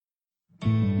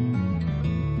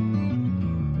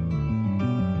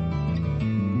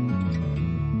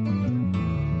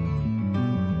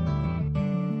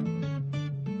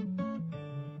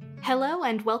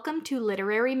and welcome to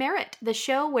Literary Merit, the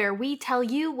show where we tell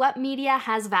you what media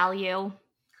has value.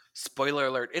 Spoiler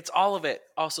alert, it's all of it.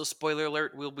 Also, spoiler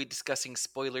alert, we'll be discussing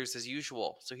spoilers as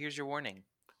usual. So here's your warning.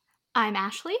 I'm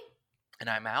Ashley, And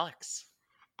I'm Alex.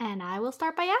 and I will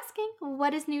start by asking,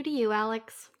 what is new to you,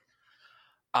 Alex?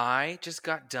 I just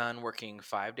got done working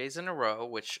 5 days in a row,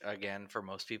 which again, for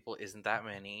most people isn't that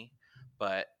many.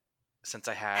 But since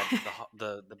I had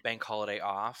the bank holiday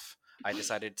off, I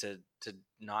decided to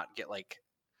not get like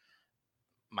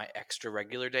my extra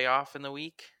regular day off in the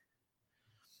week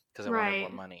because I wanted more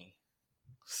Right. money.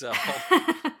 So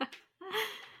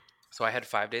so I had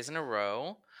 5 days in a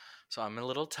row. So I'm a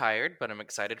little tired, but I'm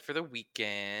excited for the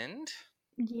weekend.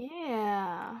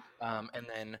 Yeah. And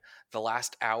then the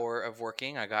last hour of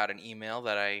working, I got an email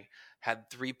that I had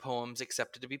 3 poems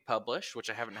accepted to be published, which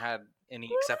I haven't had any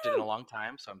accepted in a Woo! long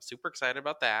time. So I'm super excited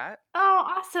about that. Oh,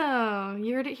 awesome.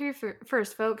 You heard it here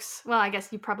first, folks. Well, I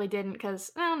guess you probably didn't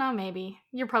because, well, no, maybe.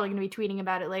 You're probably going to be tweeting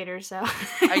about it later, so.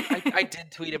 I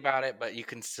did tweet about it, but you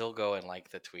can still go and like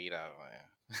the tweet.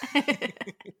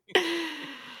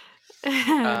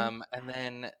 And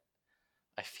then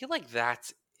I feel like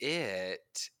that's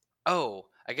it. Oh,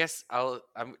 I guess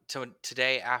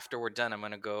today after we're done, I'm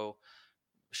gonna go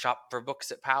shop for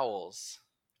books at Powell's.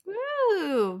 Woo!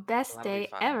 So Best that'll be day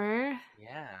fun. ever.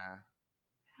 Yeah.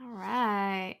 All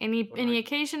right. Any What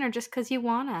occasion or just because you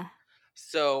wanna?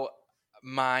 So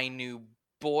my new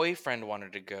boyfriend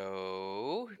wanted to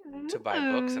go to buy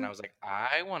books, and I Ooh. was like,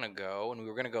 I want to go, and we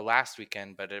were gonna go last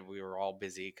weekend, but we were all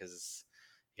busy because,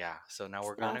 yeah. So now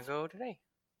we're gonna Stuff. go today.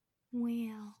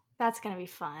 Well, that's gonna be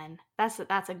fun. That's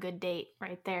a good date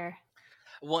right there.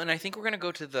 Well, and I think we're gonna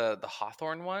go to the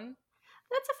Hawthorne one.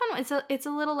 That's a fun one. It's a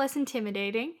little less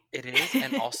intimidating. It is,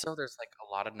 and also there's like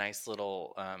a lot of nice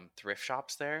little thrift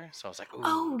shops there. So I was like, ooh,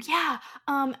 Oh yeah.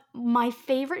 My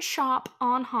favorite shop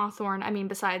on Hawthorne, I mean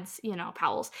besides,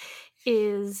 Powell's,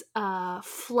 is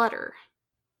Flutter.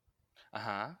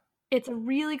 uh-huh. It's a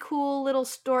really cool little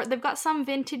store. They've got some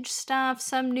vintage stuff,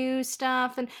 some new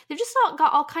stuff, and they've just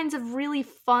got all kinds of really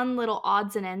fun little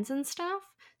odds and ends and stuff.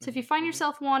 So if you find Hmm.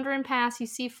 yourself wandering past, you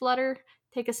see Flutter,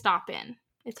 take a stop in.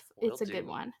 Will It's a good do.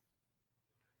 one.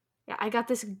 Yeah, I got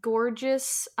this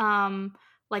gorgeous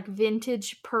like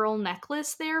vintage pearl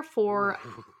necklace there Ooh, for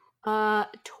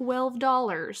 $12.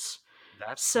 that's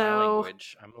my So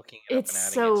language. I'm looking it up it's and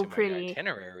adding it so to my pretty.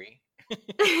 itinerary.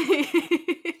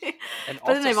 And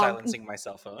But then also they've all silencing my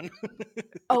cell phone.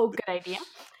 oh, good idea.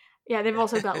 Yeah, they've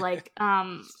also got like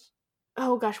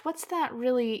oh gosh, what's that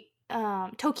really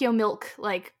Tokyo Milk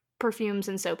like perfumes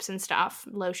and soaps and stuff,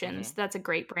 lotions. Hmm. That's a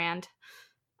great brand.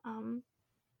 Um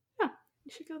yeah,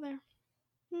 you should go there.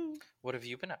 Hmm. What have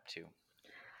you been up to?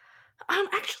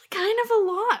 Actually kind of a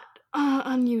lot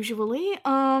unusually.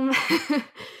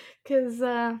 Cuz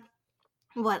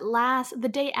the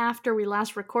day after we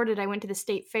last recorded, I went to the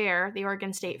state fair, the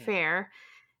Oregon State Hmm. Fair,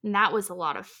 and that was a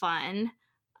lot of fun.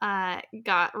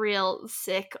 Got real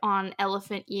sick on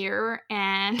elephant ear,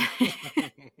 and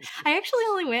I actually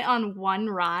only went on one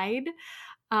ride.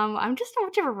 I'm just not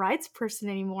much of a rides person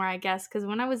anymore, I guess, because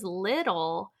when I was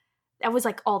little, that was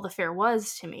like all the fair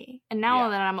was to me. And now Yeah.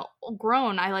 that I'm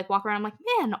grown, I like walk around, I'm like,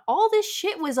 man, all this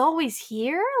shit was always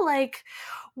here? Like,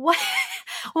 what?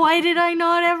 Why did I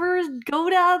not ever go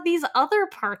to these other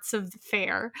parts of the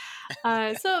fair?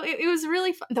 So it was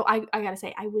really fun. Though I gotta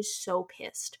say, I was so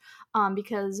pissed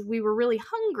because we were really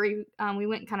hungry. We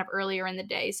went kind of earlier in the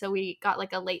day, so we got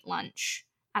like a late lunch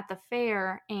at the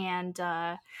fair, and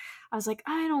I was like,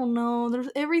 I don't know.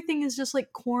 Everything is just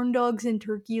like corn dogs and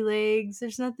turkey legs.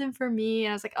 There's nothing for me.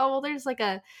 And I was like, oh well, there's like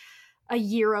a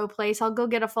gyro place. I'll go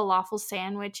get a falafel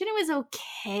sandwich, and it was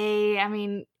okay. I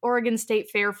mean, Oregon State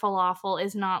Fair falafel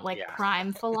is not like Yeah.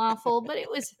 prime falafel, but it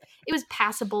was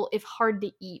passable if hard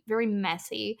to eat, very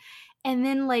messy. And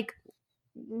then like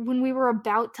when we were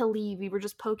about to leave, we were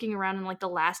just poking around in like the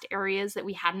last areas that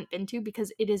we hadn't been to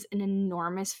because it is an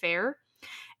enormous fair.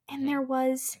 And Hmm. there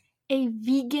was a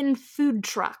vegan food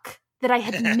truck that I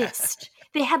had missed.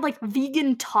 They had like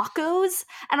vegan tacos,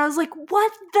 and I was like,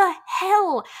 what the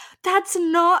hell? That's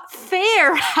not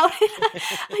fair. How did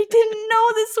I didn't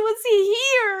know this was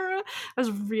here. I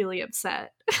was really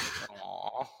upset.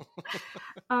 Aw.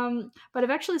 But I've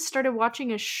actually started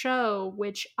watching a show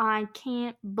which I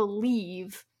can't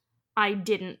believe I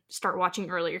didn't start watching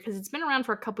earlier because it's been around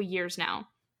for a couple years now.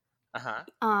 Uh-huh.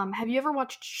 Have you ever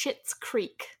watched Schitt's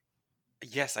Creek?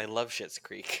 Yes, I love Schitt's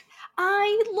Creek.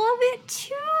 I love it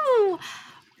too.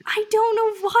 I don't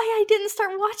know why I didn't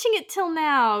start watching it till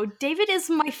now. David is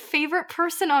my favorite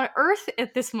person on earth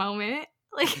at this moment.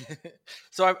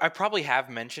 So I probably have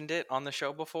mentioned it on the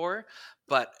show before,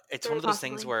 but it's one Very of those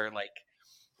things possibly. where like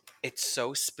it's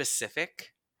so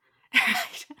specific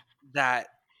that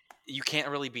you can't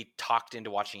really be talked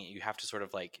into watching it. You have to sort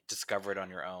of like discover it on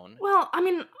your own. Well, I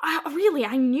mean,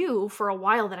 I knew for a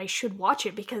while that I should watch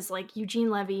it because, like, Eugene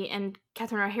Levy and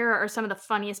Catherine O'Hara are some of the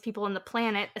funniest people on the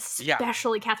planet, Yeah.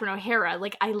 especially Catherine O'Hara.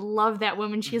 Like, I love that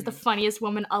woman. She is the Mhm. funniest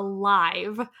woman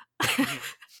alive. Mhm.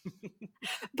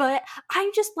 But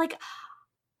I'm just like,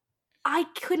 I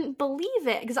couldn't believe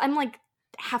it because I'm like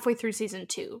halfway through season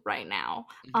 2 right now.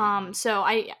 Mhm. So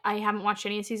I haven't watched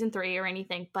any of season 3 or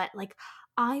anything, but like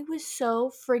I was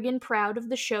so friggin' proud of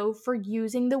the show for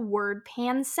using the word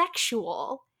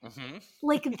pansexual. Mhm.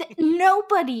 Like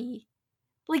nobody,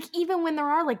 like even when there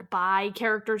are like bi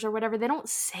characters or whatever, they don't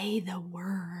say the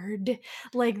word.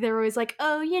 Like they're always like,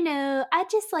 "Oh, I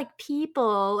just like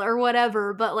people or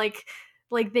whatever," but like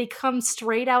they come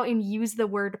straight out and use the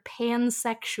word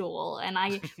pansexual, and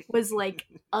I was like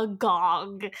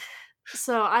agog.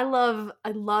 So I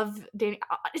love Danny.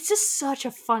 It's just such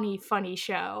a funny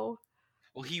show.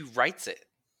 Well, he writes it.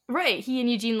 Right, he and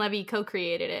Eugene Levy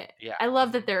co-created it. Yeah. I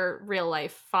love that Mhm. they're real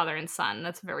life father and son.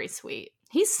 That's very sweet.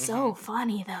 He's so Mhm.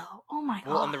 funny though. Oh my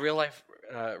Well, and the god.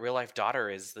 real life daughter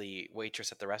is the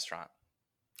waitress at the restaurant.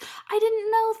 I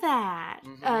didn't know that.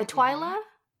 Mhm. Mhm. Twyla?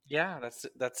 Yeah,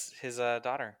 that's his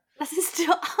daughter. That's his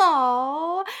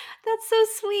Oh, that's so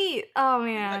sweet. Oh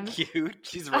Isn't that man. cute?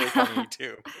 She's really funny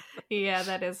too. Yeah,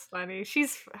 that is funny.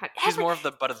 She's more of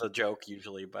the butt of the joke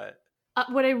usually, but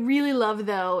What I really love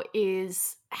though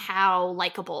is how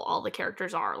likable all the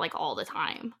characters are, like all the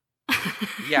time.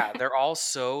 yeah, they're all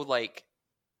so like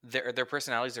their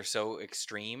personalities are so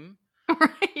extreme.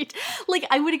 Right? Like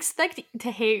I would expect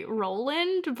to hate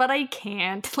Roland, but I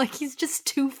can't. Like he's just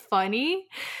too funny.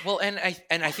 Well, and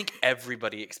I think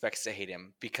everybody expects to hate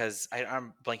him because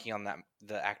I'm blanking on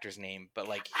the actor's name, but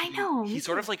like I he know, me he's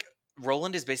sort too. of like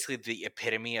Roland is basically the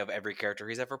epitome of every character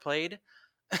he's ever played.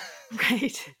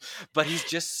 Right. But he's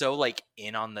just so like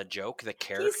in on the joke. The He's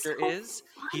character so is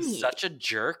he's funny. such a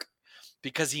jerk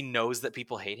because he knows that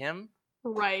people hate him.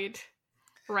 Right.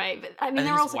 Right. But I mean And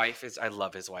they're his also wife is I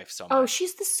love his wife so Oh, much.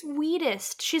 she's the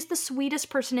sweetest. She's the sweetest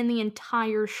person in the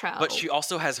entire But show. she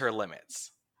also has her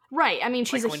limits. Right. I mean,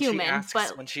 she's Like a human,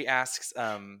 but when she asks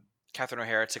Catherine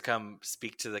O'Hara to come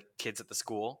speak to the kids at the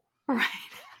school. right.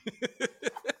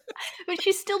 But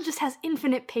she still just has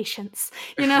infinite patience,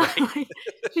 you know? Right. Like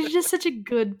she's just such a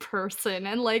good person.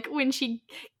 And like when she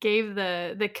gave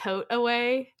the coat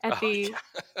away at Oh the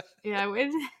yeah. yeah,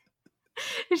 when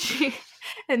she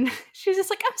and she's just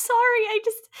like, "I'm sorry.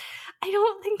 I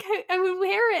don't think I would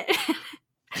wear it."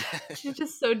 She's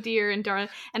just so dear and darling,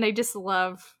 and I just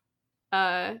love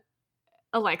uh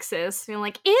Alexis being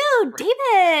like, "Ew,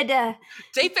 David,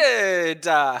 David!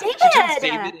 She turns David,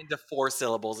 David into 4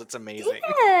 syllables. It's amazing.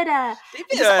 David." And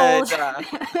just all.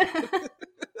 David!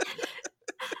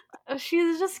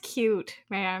 She's just cute,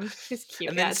 man. She's cute.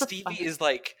 And Yeah, then it's a fun. Stevie is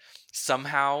like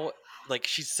somehow like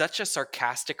she's such a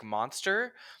sarcastic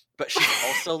monster, but she's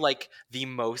also like the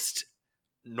most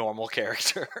normal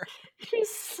character. She's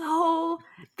so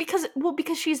because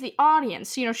she's the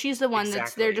audience. She's the one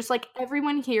that's there. Exactly. Just like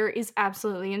everyone here is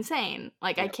absolutely insane.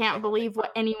 Like I Yeah, can't totally. believe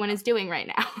what anyone is doing right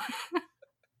now.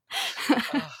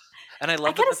 Ugh. And I I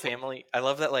love that gotta the say, family I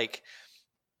love that like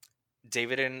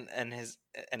David and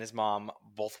his mom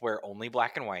both wear only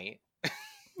black and white.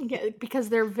 yeah, because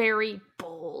they're very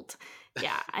bold.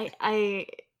 Yeah, I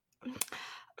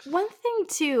one thing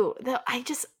too that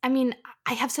I mean,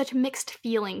 I have such mixed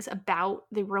feelings about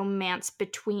the romance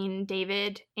between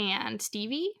David and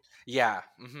Stevie Yeah,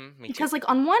 me too. because like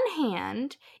on one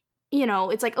hand,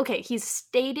 it's like okay, he's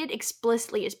stated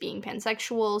explicitly as being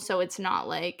pansexual, so it's not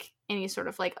like any sort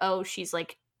of like oh, she's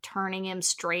like turning him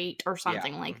straight or Yeah.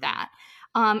 something like that.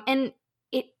 And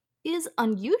it is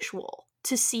unusual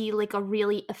to see like a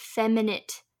really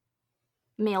effeminate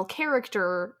male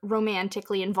character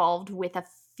romantically involved with a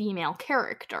female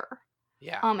character.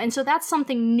 Yeah. And so that's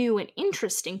something new and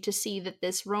interesting to see that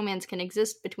this romance can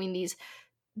exist between these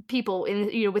people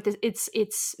in with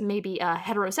it's maybe a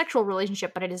heterosexual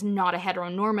relationship, but it is not a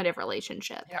heteronormative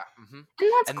relationship. Yeah. And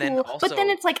that's And then cool. But then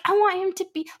also it's like I want him to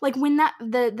be like when that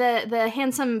the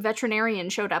handsome veterinarian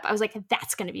showed up, I was like,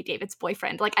 that's gonna be David's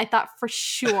boyfriend. Like I thought for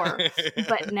sure.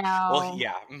 But well, no.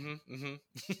 yeah.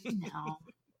 No.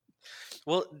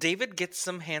 Well, David gets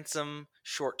some handsome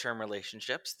short-term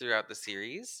relationships throughout the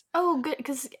series. Oh, good,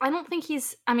 because I don't think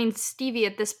he's. I mean, Stevie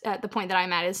at the point that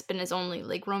I'm at has been his only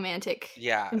like romantic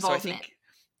Yeah, so I involvement.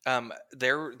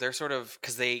 think they're sort of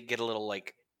because they get a little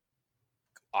like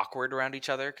awkward around each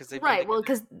other because they've been Right. Well,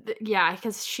 together.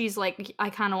 because she's like, I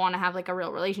kind of want to have like a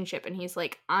real relationship, and he's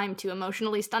like, I'm too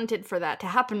emotionally stunted for that to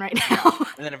happen right Yeah, now.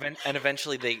 and then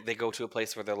eventually they go to a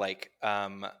place where they're like,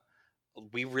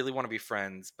 we really want to be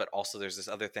friends, but also there's this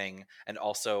other thing, and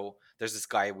also there's this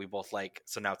guy we both like,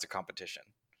 so now it's a competition.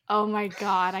 Oh my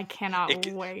god, I cannot That's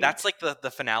wait. like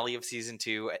the finale of season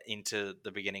 2 into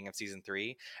the beginning of season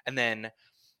 3, and then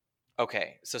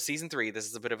okay, so season 3. This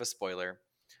is a bit of a spoiler.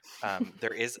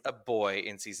 There is a boy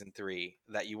in season 3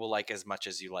 that you will like as much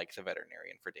as you like the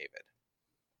veterinarian for David.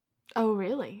 Oh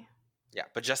really? Yeah,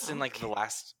 but just in like the Okay.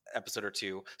 last episode or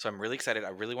two. So I'm really excited. I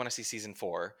really want to see season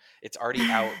 4. It's already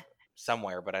out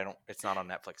somewhere, but I don't. It's not on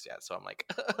Netflix yet. So I'm like,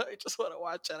 I just want to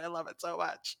watch it. I love it so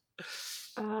much.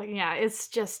 Yeah, it's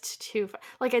just too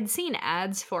like I'd seen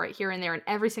ads for it here and there, and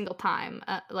every single time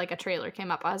like a trailer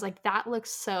came up, I was like, that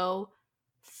looks so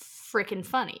freaking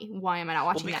funny. Why am I not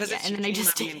Well, watching that because yet? it's And then I Eugene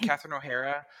just Levy and did. Catherine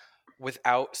O'Hara.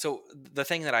 Without so the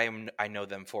thing that I know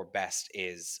them for best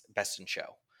is Best in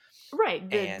Show, Right,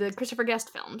 the and Christopher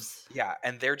Guest films. yeah,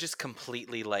 and they're just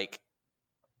completely like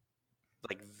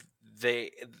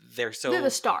they they're They're the so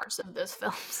stars of those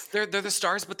films. they're the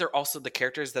stars, but they're also the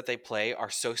characters that they play are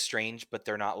so strange, but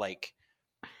they're not like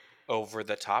over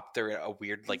the top. They're a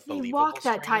weird, like They believable walk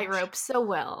that strange. tightrope so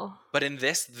well. But in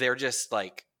this, they're just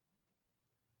like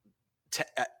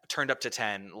turned up to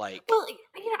 10. Like, Well,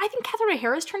 I think Catherine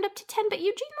O'Hara's turned up to 10, but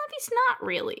Eugene Levy's not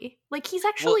really. Like, he's well,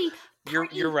 actually you're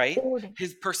pretty right. ordinary.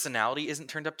 His personality isn't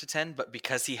turned up to 10, but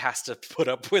because he has to put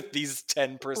up with these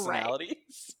 10 Right.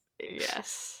 personalities.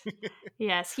 Yes.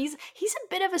 Yes, he's a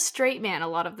bit of a straight man a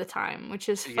lot of the time, which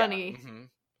is Yeah. funny.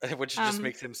 Which just Um,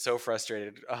 makes him so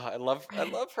frustrated. I love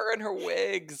her and her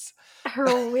wigs.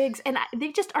 her wigs, and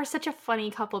they just are such a funny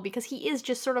couple because he is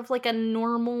just sort of like a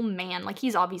normal man. Like,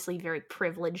 he's obviously very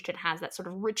privileged and has that sort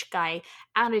of rich guy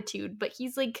attitude, but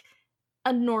he's like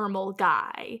a normal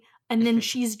guy. And then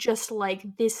she's just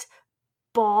like this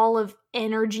ball of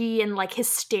energy and like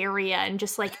hysteria and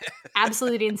just like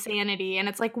absolute insanity. And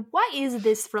it's like, what is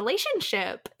this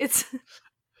relationship? It's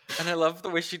And I love the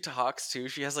way she talks too.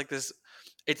 She has like this.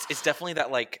 It's definitely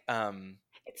that like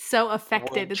it's so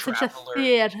affected. It's such a world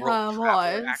theater traveler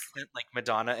voice. accent like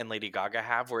Madonna and Lady Gaga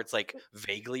have, where it's like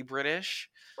vaguely British.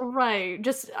 Right.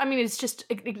 Just, I mean, it's just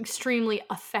extremely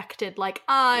affected. Like,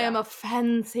 I Yeah, am a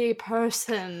fancy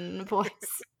person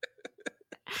voice.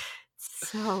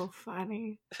 So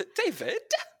funny. David.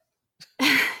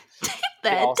 They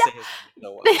David. all say his name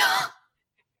so They well.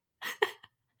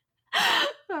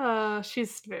 Oh,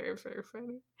 she's very, very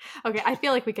funny. Okay, I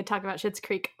feel like we could talk about Schitt's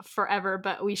Creek forever,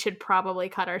 but we should probably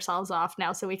cut ourselves off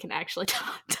now so we can actually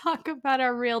talk about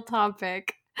our real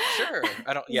topic. Sure.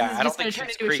 I don't. This Yeah, is I don't just think going to turn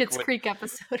Schitt's into a Creek Schitt's would. Creek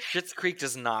episode. Schitt's Creek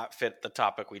does not fit the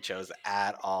topic we chose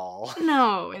at all.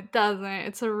 No, it doesn't.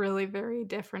 It's a really very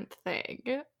different thing.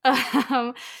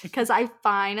 Because I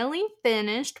finally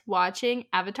finished watching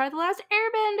Avatar: The Last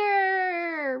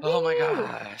Airbender. Oh my Woo!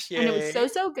 gosh! And it was Yay!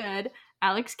 so good.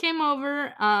 Alex came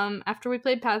over. After we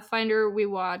played Pathfinder, we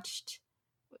watched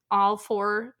all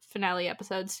 4 finale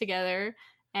episodes together,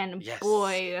 and Yes.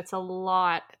 boy, that's a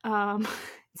lot.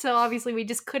 So obviously we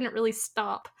just couldn't really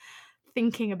stop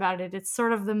thinking about it. It's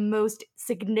sort of the most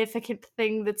significant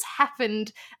thing that's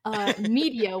happened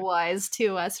media wise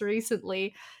to us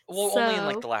recently. Well, only in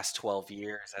like So the last 12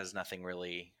 years has nothing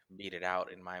really beat it out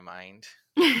in my mind.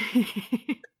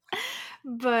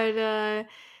 but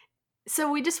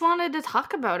so we just wanted to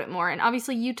talk about it more, and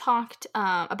obviously you talked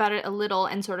about it a little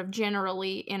and sort of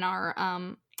generally in our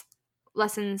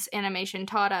lessons animation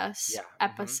taught us Yeah.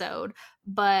 episode,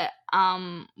 but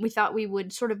we thought we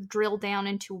would sort of drill down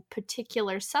into a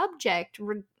particular subject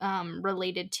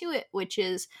related to it, which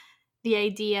is the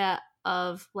idea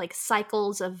of like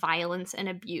cycles of violence and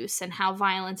abuse and how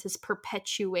violence is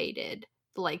perpetuated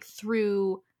like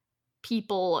through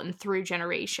people and through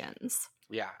generations.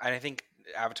 Yeah, and I think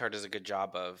Avatar does a good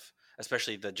job of,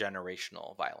 especially the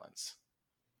generational violence.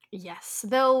 Yes,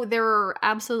 though there are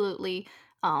absolutely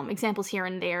examples here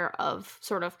and there of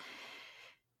sort of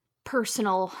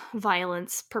personal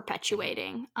violence Hmm.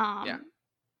 perpetuating. Yeah.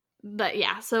 But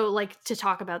yeah, so like to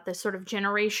talk about this sort of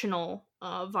generational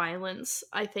violence,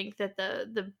 I think that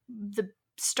the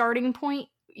starting point,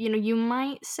 you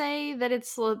might say that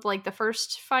it's like the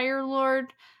first Fire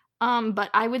Lord, but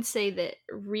I would say that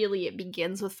really it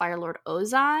begins with Fire Lord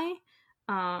Ozai,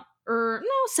 or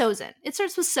no, Sozin. It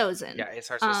starts with Sozin. Yeah, it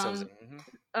starts with Sozin.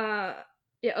 Um, uh,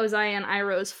 yeah, Ozai and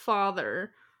Iroh's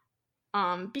father.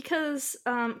 Because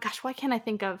gosh, why can't I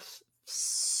think of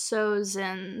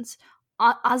Sozin's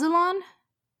Azulon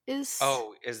is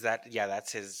Oh, is that? Yeah,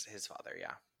 that's his father.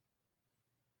 Yeah,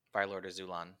 Fire Lord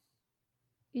Azulan.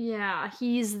 Yeah,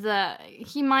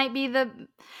 he might be the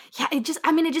yeah, it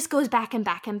just goes back and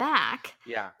back and back.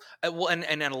 Yeah. Well,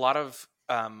 and a lot of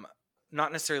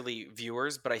not necessarily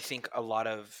viewers, but I think a lot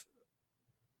of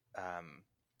um,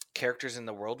 characters in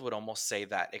the world would almost say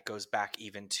that it goes back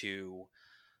even to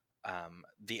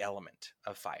the element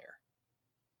of fire.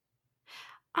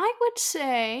 I would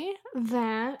say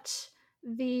that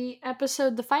the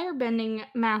episode The Firebending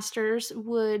Masters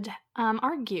would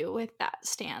argue with that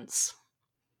stance.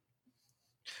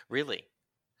 Really?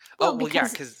 Oh Well, well, yeah.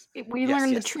 because Because we yes, learn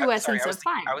the yes. true Sorry, essence of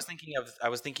I fire.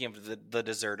 was thinking of the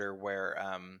deserter where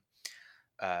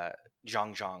uh,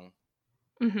 Zhang Zhang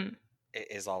Hmm.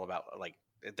 is all about like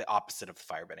the opposite of the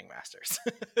firebending masters.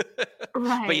 But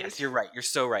Right. yes, you're right. You're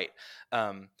so right.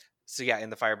 Um, so yeah, in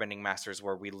the firebending masters,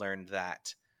 where we learned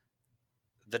that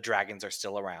the dragons are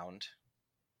still around,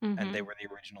 and they Hmm. were the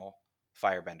original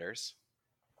firebenders.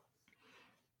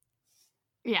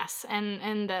 Yes,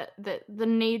 and the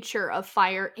nature of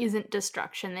fire isn't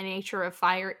destruction. The nature of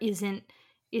fire isn't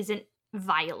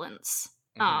violence.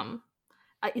 Hmm. Um,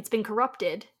 it's been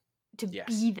corrupted to Yes.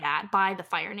 be that by the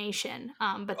Fire Nation.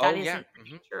 But that Oh yeah. isn't the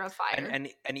Hmm. nature of And fire.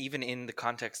 and even in the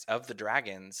context of the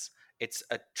dragons, it's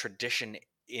a tradition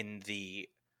in the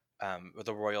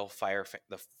royal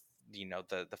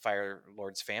the fire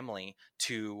lord's family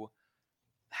to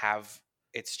have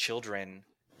its children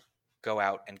go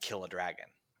out and kill a dragon.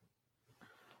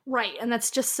 Right, and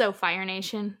that's just so Fire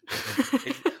Nation.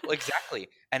 Well, exactly,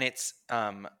 and it's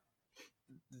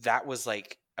that was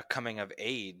like a coming of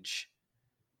age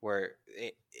where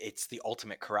it's the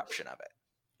ultimate corruption of it.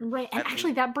 Right, and At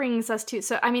actually least, that brings us to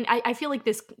so I mean, I feel like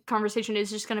this conversation is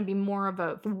just gonna be more of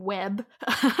a web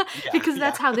yeah, because yeah.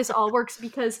 that's how this all works,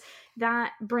 because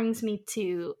that brings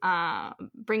to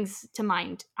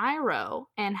mind Iroh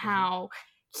and Hmm. how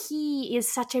he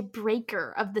is such a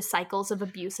breaker of the cycles of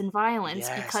abuse and violence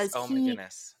Yes. because Oh my he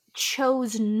goodness.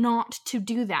 chose not to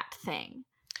do that thing.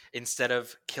 Instead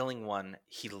of killing one,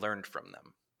 he learned from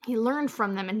them. He learned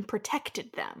from them and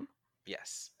protected them.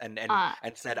 Yes, and Uh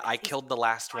and said, because "I he's killed the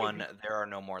last fighting. one. There are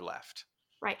no more left."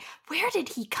 Right. Where did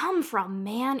he come from,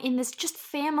 man, in this just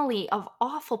family of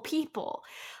awful people?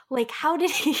 Like, how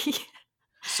did he.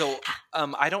 So,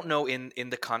 I don't know in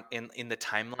the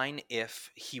timeline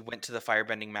if he went to the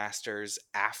Firebending Masters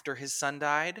after his son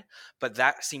died, but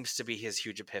that seems to be his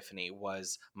huge epiphany.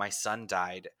 Was my son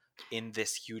died in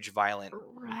this huge violent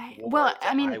Right. war Well, that I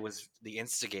I mean, was the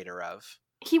instigator of?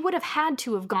 he would have had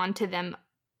to have gone to them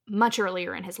much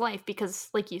earlier in his life because,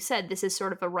 like you said, this is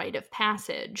sort of a rite of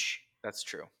passage. That's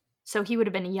true. So he would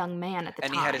have been a young man at the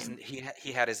And he had his time.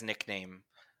 he had his nickname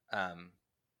um,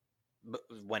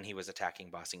 when he was attacking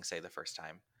Ba Sing Se the first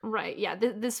time. Right. Yeah.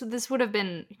 This would have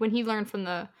been when he learned from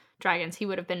the dragons. He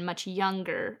would have been much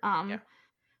younger. Yeah.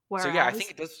 So yeah, I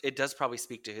think Whereas it does probably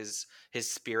speak to his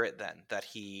spirit then, that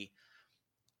he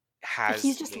he's has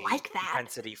just a like that.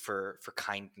 propensity for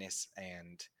kindness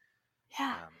and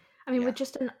Yeah. I mean, yeah. with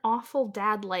just an awful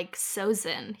dad like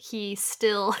Sozin, he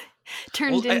still Well,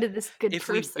 turned into this good if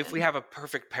we person. have a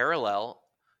perfect parallel,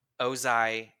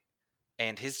 Ozai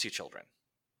and his two children.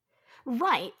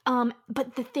 Right.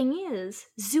 But the thing is,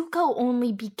 Zuko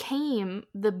only became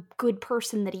the good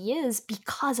person that he is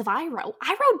because of Iroh.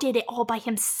 Iroh did it all by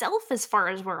himself, as far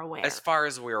as we're As aware. far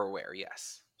as we're aware,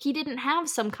 yes. He didn't have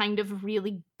some kind of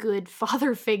really good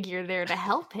father figure there to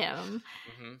help him.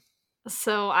 Hmm.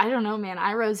 So I don't know, man.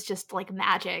 Iroh's just like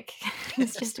magic.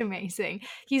 It's just amazing.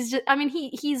 He's just I mean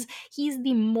he's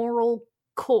the moral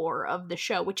core of the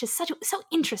show, which is so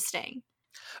interesting.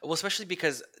 Well, especially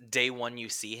because day one you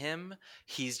see him,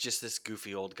 he's just this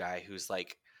goofy old guy who's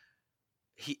like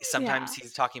he sometimes Yeah.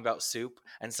 he's talking about soup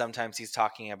and sometimes he's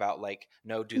talking about like,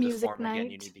 no, do the Music form again, you night.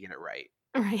 need to get it right.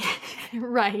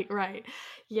 Right. Right.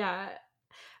 Yeah.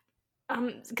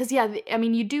 Cuz yeah, I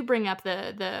mean you do bring up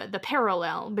the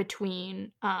parallel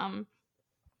between Ozai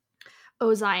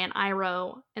and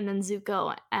Iroh and then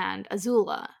Zuko and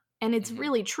Azula. And it's Hmm.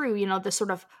 really true, the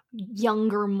sort of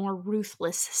younger, more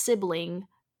ruthless sibling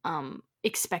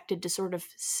expected to sort of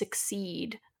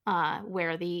succeed,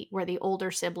 where the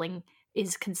older sibling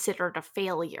is considered a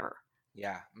failure.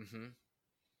 Yeah. Hmm.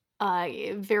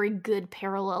 Very good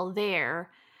parallel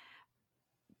there,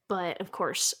 but of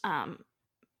course,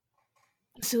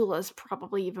 Zula's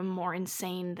probably even more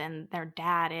insane than their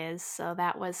dad is, so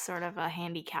that was sort of a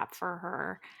handicap for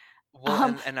her. Well,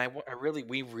 Um, I really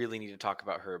we really need to talk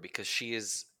about her because she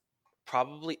is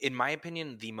probably, in my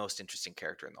opinion, the most interesting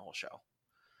character in the whole show.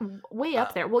 Way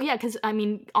up there. Um, Well, yeah, because I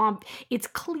mean, it's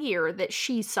clear that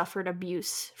she suffered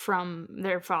abuse from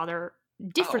their father oh,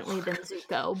 differently than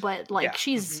Zuko, but like yeah.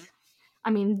 she's Hmm. I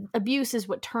mean, abuse is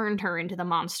what turned her into the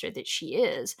monster that she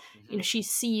is. You know, Hmm. she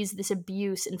sees this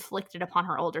abuse inflicted upon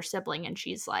her older sibling and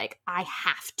she's like, I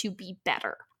have to be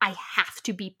better. I have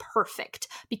to be perfect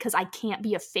because I can't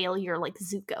be a failure like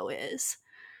Zuko is.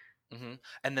 Hmm.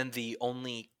 And then the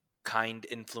only kind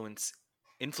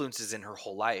influences in her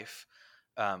whole life,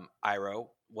 Iroh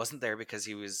wasn't there because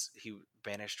he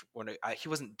banished he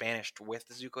wasn't banished with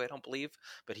Zuko, I don't believe,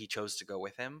 but he chose to go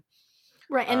with him.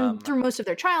 Right. And Um, through most of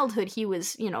their childhood, he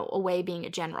was, you know, away being a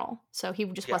general. So he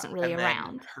just yeah, wasn't really and then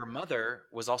around. her mother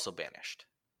was also banished,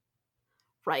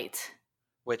 Right.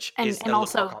 which And is a and little more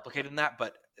also, complicated than that.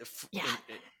 But yeah.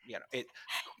 it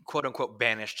quote unquote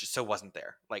banished, so wasn't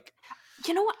there. Like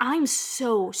You know what I'm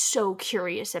so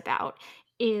curious about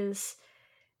is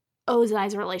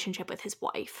Ozai's relationship with his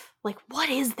wife. Like, what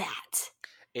is that?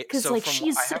 it. Because, So like, from what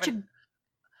she's I such haven't, a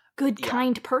good, yeah,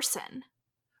 kind person.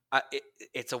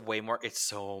 it's a way more. It's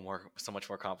so much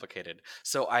more complicated.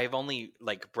 So I've only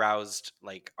like browsed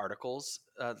like articles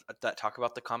that talk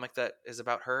about the comic that is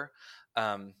about her.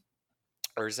 Um,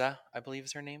 Urza, I believe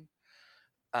is her name.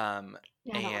 Um,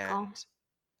 Yeah, I don't recall. and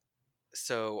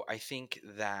so I think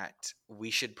that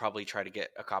we should probably try to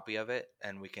get a copy of it,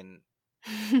 and we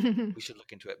should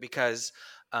look into it because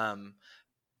um,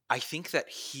 I think that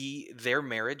their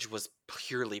marriage was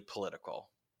purely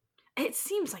political, It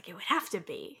seems like it would have to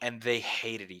be. and they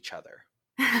hated each other.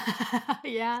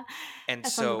 Yeah, And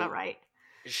that sounds about so right.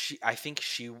 I think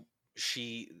she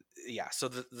yeah, so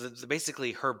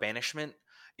basically her banishment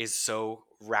is so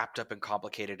wrapped up and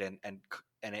complicated and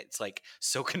it's like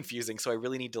so confusing, so I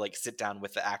really need to like sit down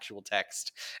with the actual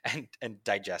text and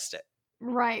digest it.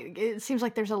 Right. It seems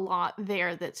like there's a lot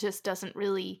there that just doesn't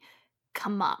really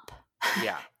come up.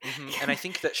 Yeah. And I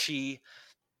think that she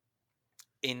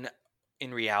in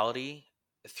in reality,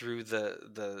 through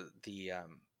the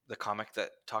comic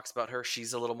that talks about her,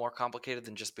 she's a little more complicated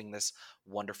than just being this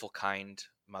wonderful kind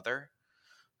mother,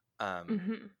 um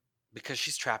Hmm. because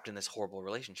she's trapped in this horrible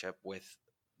relationship with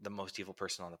the most evil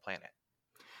person on the planet.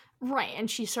 Right, and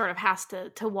she sort of has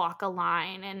to walk a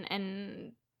line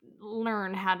and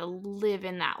learn how to live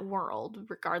in that world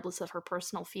regardless of her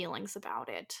personal feelings about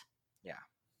it. Yeah,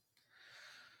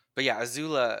 but yeah,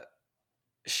 Azula,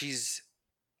 she's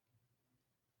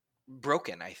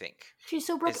broken, I think. She's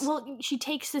so broken. Is Well, she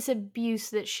takes this abuse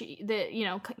that you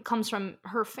know comes from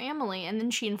her family, and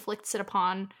then she inflicts it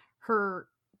upon her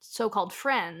so-called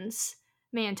friends,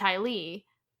 May and Ty Lee.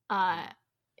 Uh, Mhm,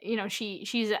 you know,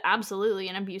 she's absolutely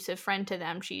an abusive friend to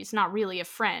them. She's not really a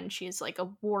friend. She's like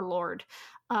a warlord.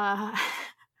 Uh,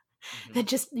 mhm. that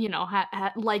just you know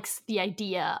likes the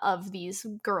idea of these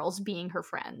girls being her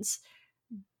friends,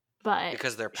 but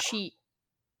Because they're powerful. she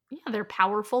yeah, they're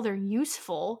powerful, they're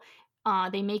useful,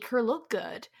 they make her look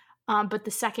good. But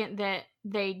the second that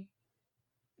they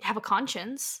have a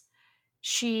conscience,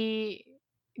 she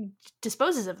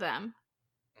disposes of them.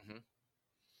 Mhm.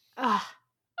 Ugh.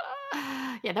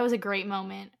 Yeah, that was a great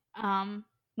moment.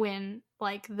 When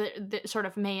like the sort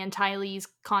of May and Tylee's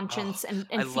Oh, conscience I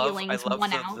and love feelings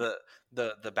won out.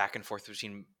 the back and forth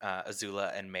between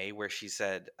Azula and May, where she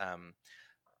said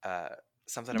uh,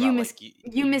 something You about mis like you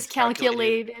you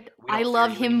miscalculated. miscalculated. We I don't fear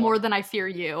love you him more anymore. than I fear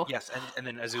you. Yes, and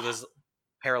then Azula's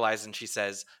paralyzed, and she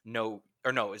says, "No,"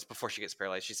 or no, it's before she gets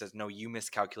paralyzed. She says, "No, you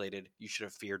miscalculated. You should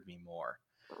have feared me more."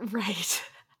 Right.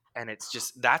 And it's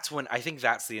just that's when I think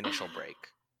that's the initial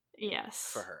break for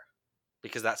Yes. her,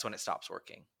 because that's when it stops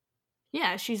working.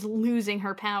 Yeah, she's losing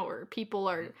her power. People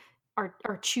Hmm.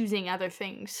 are choosing other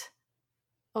things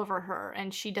over her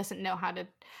and she doesn't know how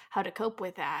to cope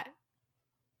with that.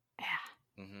 Yeah,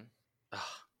 Hmm.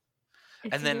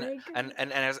 it's And then very good.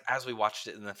 and as we watched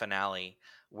it in the finale,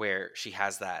 where she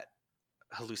has that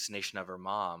hallucination of her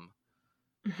mom,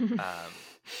 um,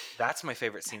 that's my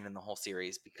favorite scene in the whole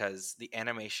series because the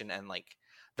animation and like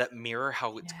that mirror,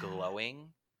 how it's Yeah.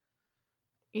 glowing,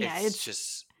 Yeah, it's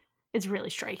just it's really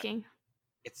striking.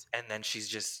 it's and then she's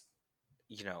just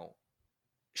you know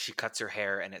she cuts her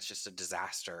hair and it's just a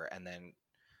disaster, and then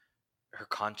her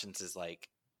conscience is like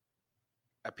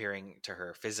appearing to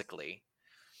her physically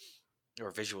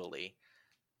or visually,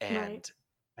 Right.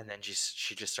 and then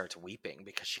she just starts weeping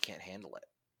because she can't handle it.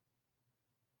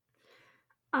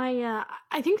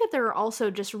 I think that there are also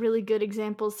just really good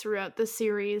examples throughout the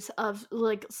series of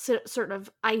like sort of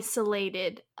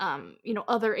isolated you know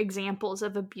other examples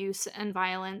of abuse and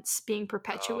violence being Oh,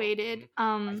 perpetuated.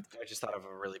 I just thought of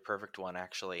a really perfect one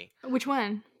actually. Which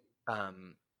one?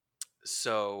 Um,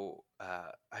 so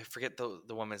I forget the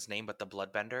woman's name, but the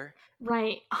bloodbender,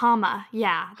 Right, Hama.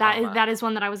 Yeah, Hama. that is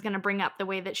one that I was going to bring up, the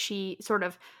way that she sort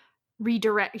of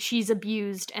redirect, she's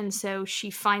abused, and so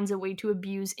she finds a way to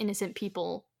abuse innocent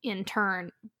people in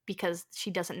turn because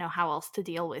she doesn't know how else to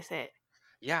deal with it.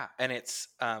 Yeah, and it's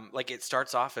like it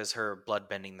starts off as her blood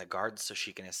bending the guards so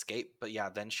she can escape, but yeah,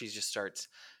 then she just starts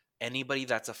anybody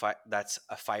that's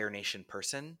a Fire Nation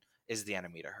person is the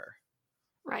enemy to her.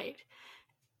 Right.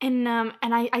 And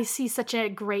I see such a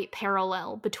great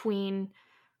parallel between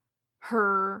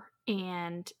her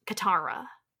and Katara.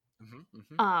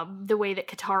 The way that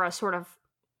Katara sort of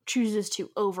chooses to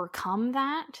overcome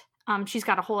that. She's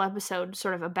got a whole episode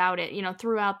sort of about it. You know,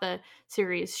 throughout the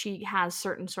series, she has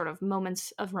certain sort of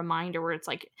moments of reminder where it's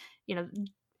like, you know,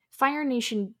 Fire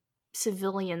Nation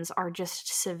civilians are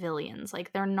just civilians. Like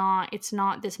it's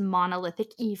not this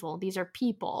monolithic evil. These are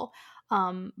people.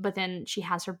 But then she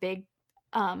has her big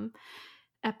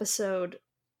episode,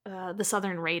 The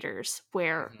Southern Raiders,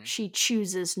 where she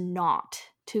chooses not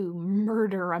to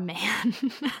murder a man.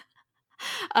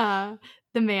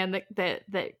 The man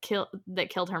that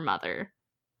killed her mother.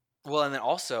 Well, and then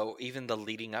also even the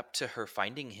leading up to her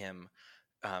finding him,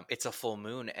 it's a full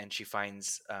moon, and she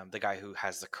finds the guy who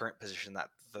has the current position that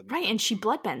right, and she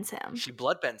bloodbends him. She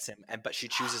bloodbends him, but she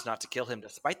chooses not to kill him,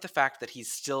 despite the fact that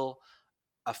he's still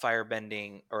a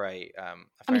firebending or a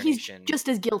Fire he's Nation. Just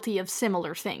as guilty of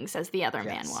similar things as the other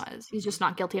man was. He's just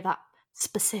not guilty of that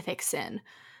specific sin.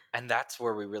 And that's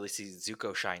where we really see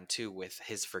Zuko shine too, with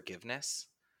his forgiveness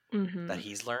that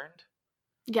he's learned.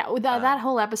 Yeah, that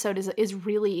whole episode is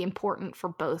really important for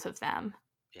both of them.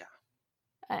 Yeah,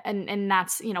 and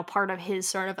that's, you know, part of his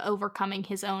sort of overcoming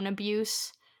his own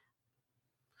abuse.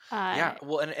 Yeah,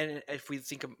 well, and if we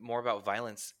think more about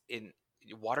violence, in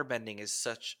waterbending is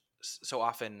so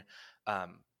often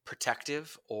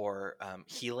protective or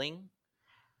healing.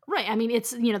 Right. I mean,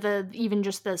 it's, you know, even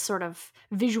just the sort of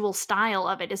visual style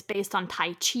of it is based on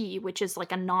Tai Chi, which is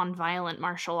like a non-violent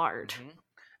martial art.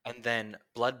 And then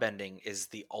bloodbending is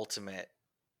the ultimate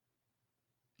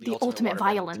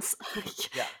violence.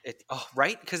 Yeah.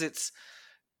 Right? Because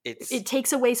it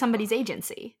takes away somebody's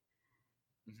agency.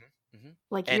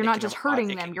 Like, and you're not just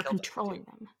hurting them, you're controlling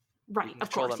them. Right, of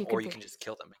course. Or you can just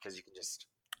kill them, because you can just...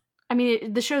 I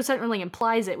mean, the show certainly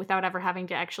implies it without ever having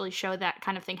to actually show that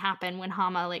kind of thing happen when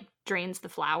Hama, like, drains the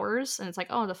flowers. And it's like,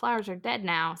 oh, the flowers are dead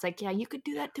now. It's like, yeah, you could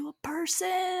do that to a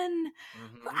person.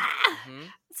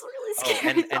 It's a really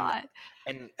scary thought.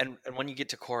 And when you get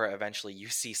to Korra, eventually, you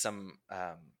see some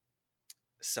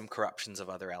corruptions of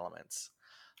other elements.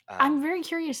 I'm very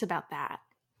curious about that.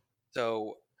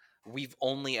 So... you've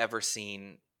only ever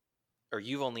seen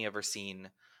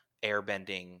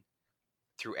airbending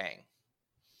through Aang.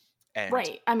 And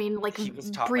right. I mean, like,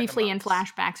 briefly in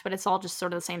flashbacks, but it's all just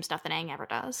sort of the same stuff that Aang ever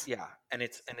does. Yeah, and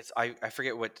it's I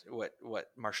forget what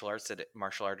martial art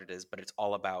it is, but it's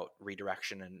all about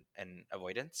redirection and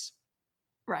avoidance.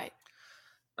 Right.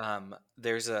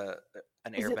 There's an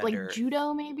airbender. Is it like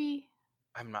judo, maybe?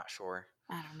 I'm not sure.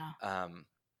 I don't know.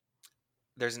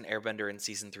 There's an airbender in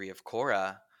season 3 of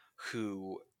Korra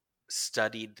who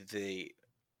studied the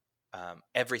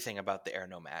everything about the air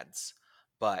nomads,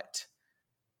 but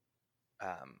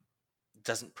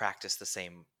doesn't practice the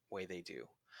same way they do.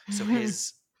 So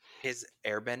his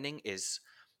airbending is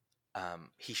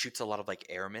he shoots a lot of like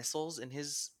air missiles in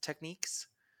his techniques,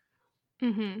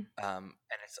 and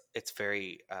it's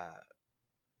very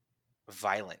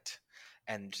violent,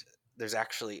 and there's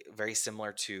actually very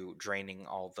similar to draining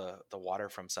all the water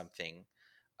from something.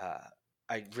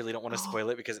 I really don't want to spoil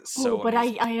it because it's so but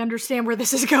I understand where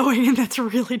this is going, and that's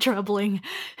really troubling.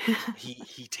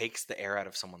 he takes the air out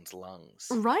of someone's lungs.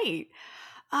 Right.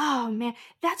 Oh man,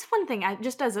 that's one thing I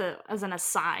just as an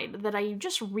aside that I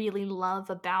just really love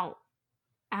about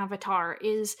Avatar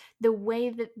is the way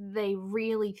that they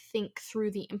really think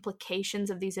through the implications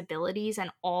of these abilities and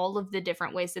all of the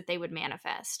different ways that they would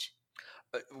manifest.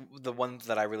 The one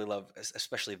that I really love,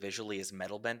 especially visually, is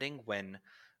metal bending. When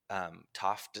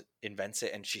Toph invents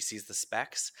it and she sees the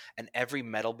specs, and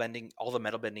all the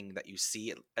metal bending that you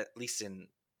see, at least in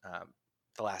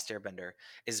The Last Airbender,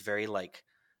 is very like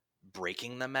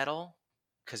breaking the metal,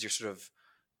 because you're sort of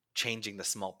changing the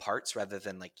small parts rather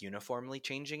than like uniformly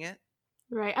changing it.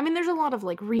 Right. I mean, there's a lot of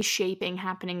like reshaping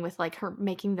happening with like her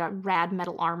making that rad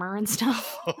metal armor and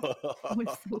stuff.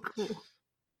 It's so cool.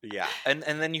 Yeah, and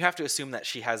then you have to assume that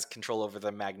she has control over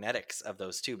the magnetics of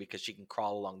those too, because she can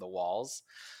crawl along the walls.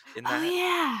 In that. Oh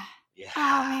yeah.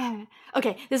 Oh man.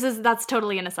 Okay, that's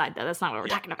totally an aside though. That's not what we're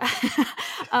talking about.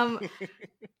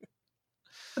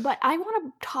 But I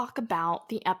want to talk about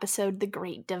the episode The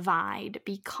Great Divide,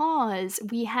 because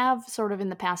we have sort of in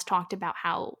the past talked about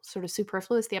how sort of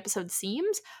superfluous the episode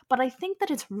seems, but I think that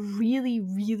it's really,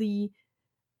 really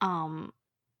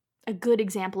a good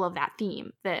example of that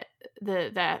theme, that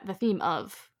the theme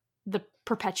of the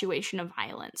perpetuation of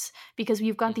violence, because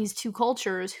we've got Mhm. these two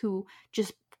cultures who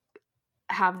just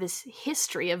have this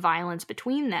history of violence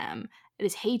between them,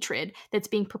 this hatred that's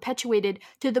being perpetuated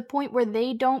to the point where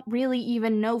they don't really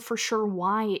even know for sure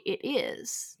why it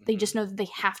is. They just Mhm. know that they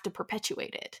have to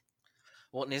perpetuate it.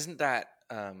 Well, and isn't that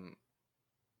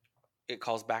it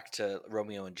calls back to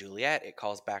Romeo and Juliet? It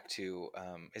calls back to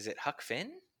is it Huck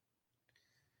Finn?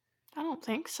 I don't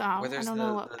think so. Where I there's don't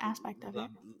know what aspect of the, it.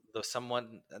 the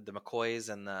someone the McCoys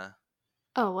and the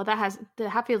Oh, well, that has the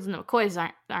Hatfields and the McCoys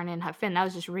aren't in Huck Finn. That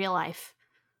was just real life.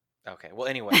 okay. Well,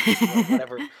 anyways,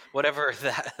 whatever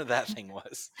that thing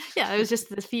was. Yeah, it was just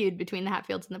this feud between the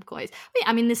Hatfields and the McCoys. But yeah,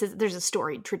 I mean, there's a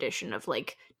storied tradition of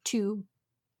like two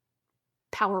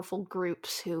powerful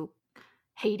groups who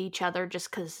hate each other just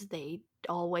because they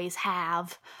always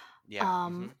have. Yeah.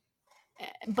 Um,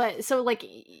 but so like,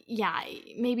 yeah,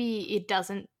 maybe it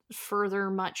doesn't further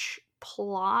much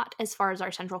plot as far as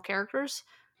our central characters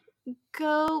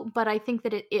go, but I think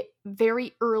that it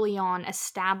very early on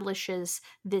establishes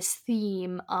this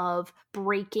theme of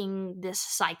breaking this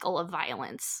cycle of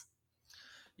violence.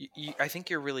 I think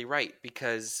you're really right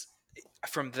because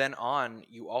from then on,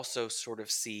 you also sort of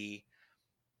see,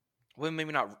 well,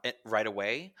 maybe not right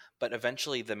away, but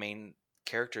eventually the main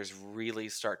characters really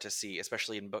start to see,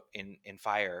 especially in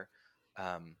Fire,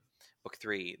 um, book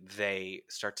 3, they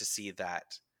start to see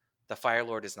that the Fire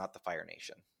Lord is not the Fire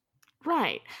Nation.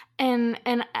 Right. And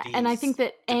I think These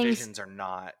that Aang's divisions are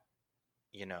not,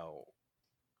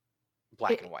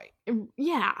 black and white.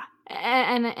 yeah.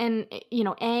 And you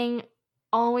know, Aang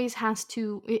always has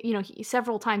to, you know,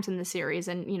 several times in the series,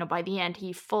 and you know, by the end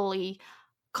he fully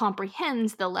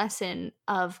comprehends the lesson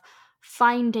of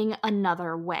finding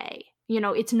another way. You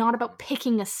know, it's not about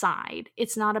picking a side.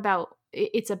 It's not about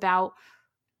it's about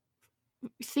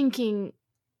thinking,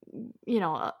 you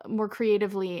know, more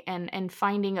creatively and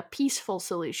finding a peaceful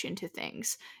solution to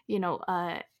things. You know,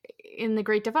 in the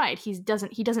Great Divide, he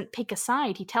doesn't pick a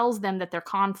side. He tells them that their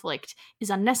conflict is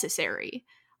unnecessary,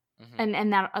 Mm-hmm.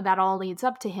 and that all leads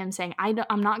up to him saying,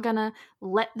 I'm not gonna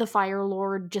let the Fire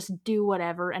Lord just do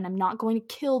whatever, and I'm not going to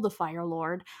kill the Fire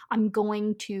Lord. I'm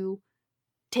going to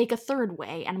take a third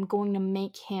way, and I'm going to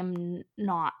make him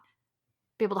not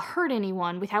be able to hurt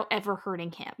anyone without ever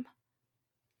hurting him.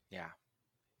 Yeah.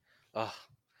 Oh,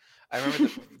 I remember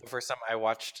the first time I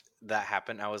watched that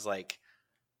happen, I was like,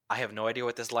 I have no idea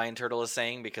what this lion turtle is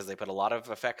saying because they put a lot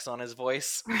of effects on his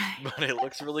voice, Right. but it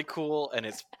looks really cool and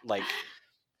it's like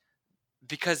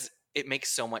because it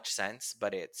makes so much sense,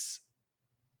 but it's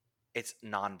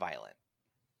non-violent.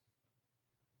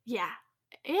 Yeah.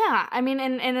 Yeah. I mean,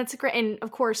 and it's great. And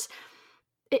of course,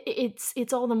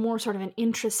 it's all the more sort of an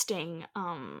interesting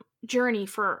journey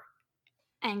for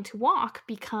Aang to walk,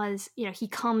 because you know he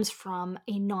comes from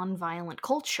a non-violent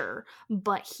culture,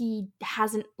 but he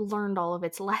hasn't learned all of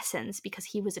its lessons because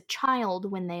he was a child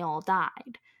when they all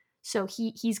died. So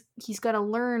he's got to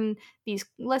learn these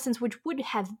lessons, which would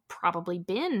have probably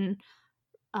been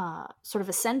sort of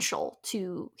essential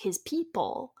to his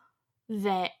people.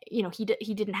 That you know he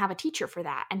didn't have a teacher for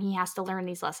that, and he has to learn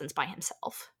these lessons by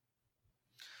himself.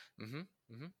 Mm-hmm.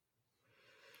 Mm-hmm.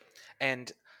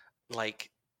 And like,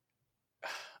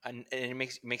 and it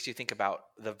makes you think about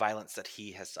the violence that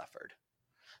he has suffered,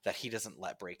 that he doesn't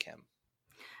let break him,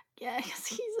 Yes,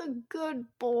 he's a good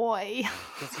boy.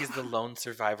 because he's the lone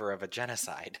survivor of a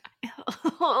genocide.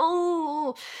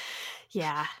 Oh,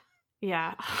 yeah.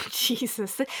 Yeah. Oh,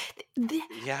 Jesus.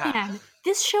 Yeah. Man,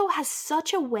 this show has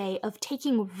such a way of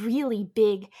taking really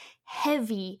big,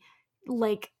 heavy,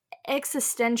 like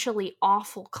existentially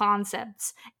awful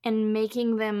concepts and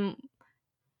making them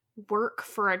work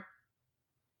for an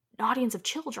audience of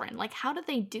children. Like, how do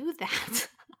they do that?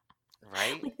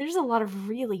 Right. Like, there's a lot of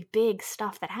really big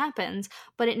stuff that happens,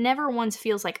 but it never once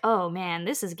feels like, oh man,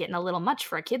 this is getting a little much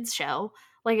for a kids' show.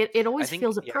 Like, it I always think,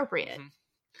 feels yeah. appropriate. Hmm.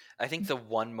 I think the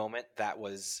one moment that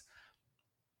was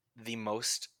the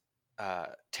most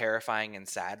terrifying and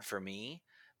sad for me,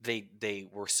 they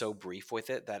were so brief with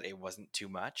it that it wasn't too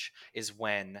much, is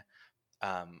when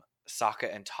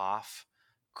Sokka and Toph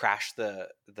crash the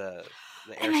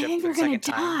And I airship think for they're the gonna second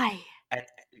time, die. and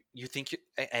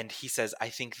and he says, "I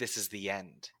think this is the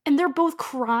end." And they're both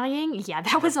crying. Yeah,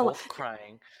 that And they're was a both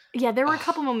crying. yeah, there were a Ugh.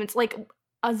 couple moments like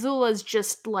Azula's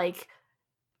just like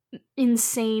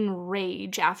insane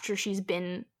rage after she's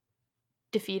been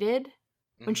defeated.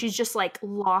 When Hmm. she's just like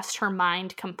lost her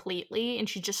mind completely and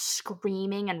she's just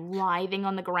screaming and writhing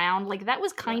on the ground. Like that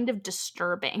was Yeah, kind of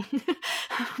disturbing.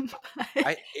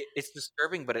 it's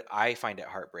disturbing, but I find it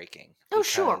heartbreaking Oh,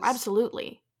 sure, because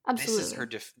absolutely. this is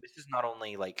Absolutely. this is not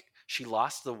only like She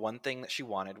lost the one thing that she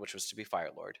wanted, which was to be Fire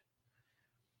Lord.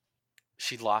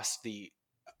 She lost the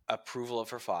approval of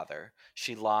her father.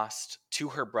 She lost to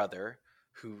her brother,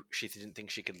 who she didn't think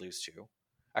she could lose to.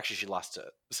 Actually, she lost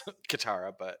to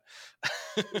Katara, but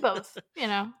Both,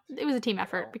 it was a team you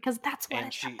effort know, because that's what and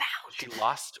it's she about.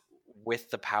 lost with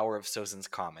the power of Sozin's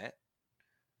comet.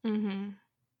 Mm-hmm.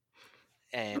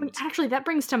 And Actually, that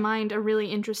brings to mind a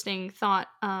really interesting thought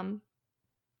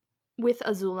with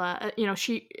Azula.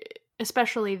 She,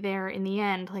 especially there in the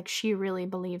end, like she really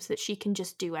believes that she can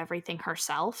just do everything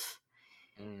herself,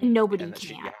 and nobody and that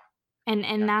can. yeah, And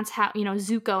yeah, that's how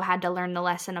Zuko had to learn the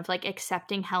lesson of like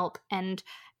accepting help and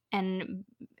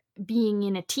being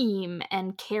in a team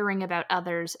and caring about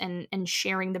others and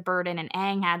sharing the burden. And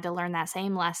Aang had to learn that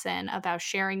same lesson about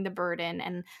sharing the burden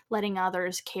and letting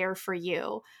others care for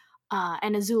you.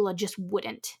 And Azula just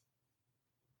wouldn't.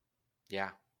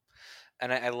 yeah.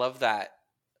 And I love that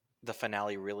the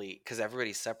finale really, because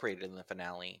everybody's separated in the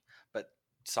finale, but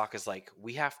Sokka's like,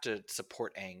 we have to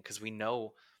support Aang because we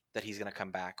know that he's gonna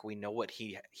come back. We know what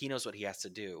he knows what he has to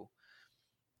do,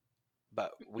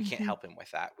 but we can't Mm-hmm. help him with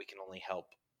that. We can only help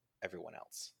everyone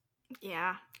else.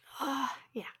 Yeah.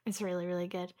 Yeah, it's really, really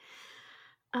good.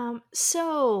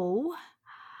 So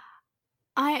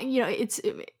it's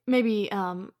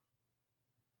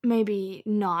maybe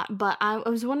not, but I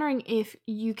was wondering if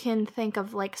you can think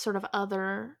of like sort of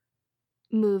other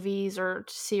movies or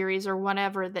series or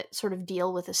whatever that sort of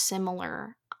deal with a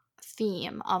similar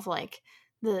theme of like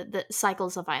the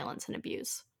cycles of violence and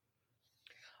abuse.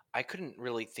 I couldn't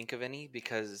really think of any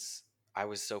because I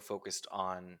was so focused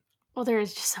on. Well, there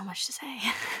is just so much to say.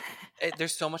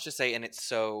 There's so much to say, and it's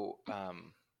so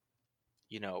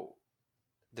you know,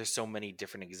 there's so many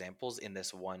different examples in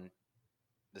this one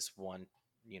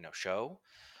show.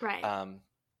 Right. Um,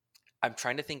 I'm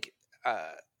trying to think.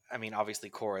 I mean, obviously,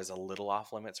 Korra is a little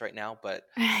off limits right now, but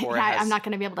Korra Yeah, I'm has not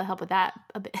going to be able to help with that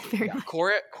a bit very yeah, much.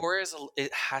 Korra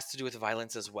it has to do with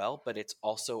violence as well, but it's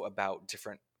also about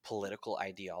different political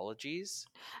ideologies,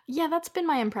 Yeah, that's been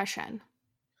my impression.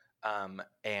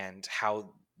 and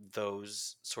how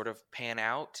those sort of pan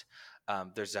out.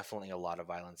 There's definitely a lot of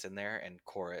violence in there, and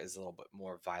Korra is a little bit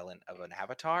more violent of an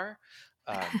avatar.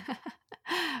 Um,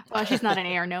 Well, she's not an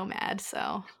air nomad,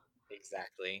 so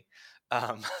exactly.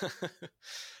 Um,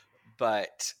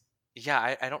 but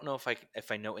yeah, I don't know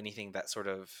if I know anything that sort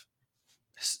of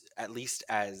at least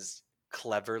as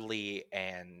cleverly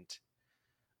and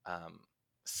um,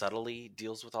 subtly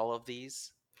deals with all of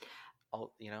these.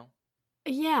 All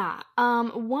yeah.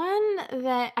 One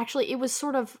that actually it was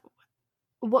sort of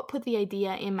what put the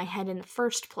idea in my head in the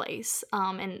first place,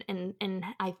 and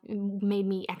I made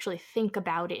me actually think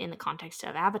about it in the context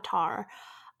of Avatar.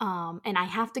 And I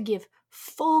have to give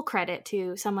full credit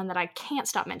to someone that I can't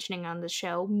stop mentioning on the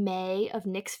show, May of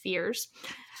Nick's Fears.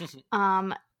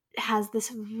 Um, has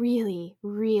this really,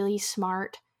 really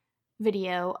smart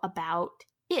video about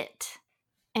it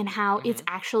and how it's hmm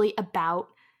actually about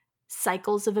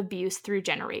cycles of abuse through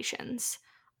generations.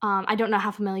 I don't know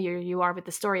how familiar you are with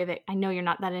the story of it. I know you're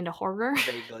not that into horror.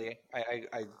 Vaguely,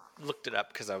 I looked it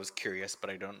up because I was curious, but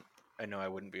I know I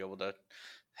wouldn't be able to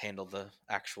handle the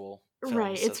actual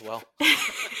Right. films as well.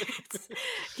 It's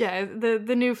yeah,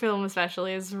 the new film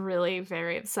especially is really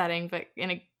very upsetting, but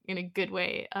in a good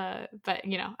way. But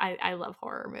I love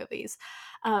horror movies.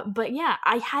 But yeah,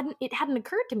 it hadn't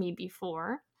occurred to me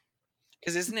before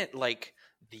Because isn't it like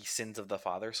the sins of the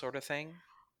father sort of thing?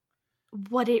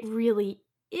 what it really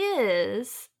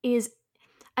is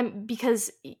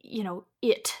because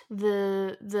it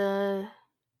the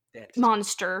The entity.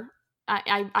 monster.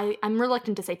 I'm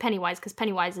reluctant to say Pennywise because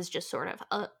Pennywise is just sort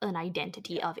of an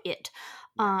identity Yeah. of it,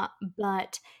 Yeah.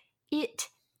 but it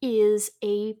is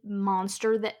a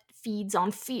monster that feeds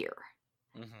on fear,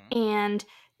 hmm and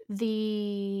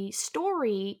the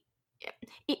story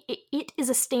it is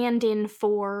a stand-in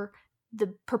for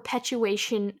the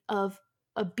perpetuation of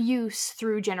abuse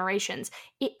through generations.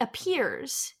 It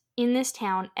appears in this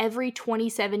town every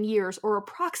 27 years or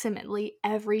approximately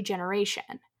every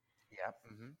generation, Yeah.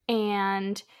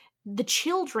 and the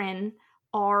children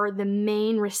are the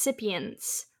main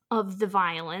recipients of the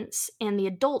violence and the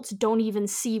adults don't even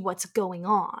see what's going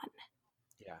on.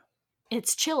 Yeah.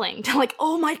 It's chilling to like,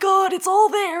 oh my god, it's all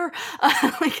there.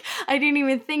 Like I didn't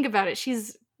even think about it.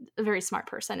 She's a very smart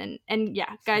person, and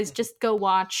yeah, guys, just go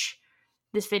watch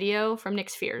this video from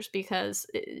Nick's Fears because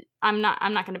I'm not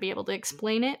going to be able to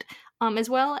explain it as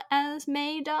well as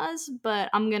May does, but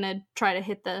I'm going to try to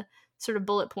hit the sort of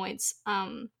bullet points.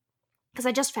 because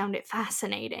I just found it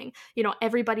fascinating.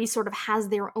 Everybody sort of has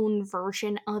their own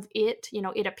version of it.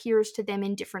 It appears to them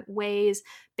in different ways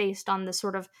based on the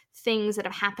sort of things that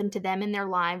have happened to them in their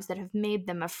lives that have made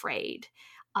them afraid.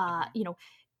 Mhm.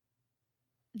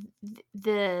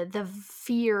 The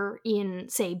fear in,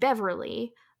 say,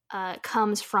 Beverly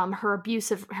comes from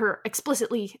her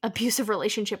explicitly abusive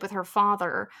relationship with her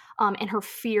father, and her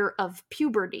fear of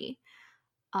puberty.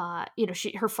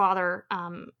 Her father,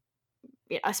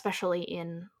 especially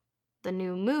in the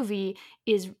new movie,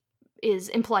 is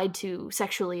implied to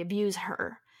sexually abuse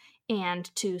her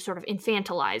and to sort of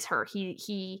infantilize her.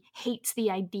 He hates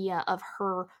the idea of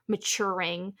her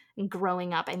maturing and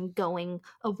growing up and going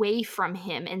away from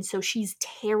him, and so she's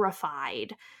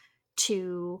terrified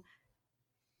to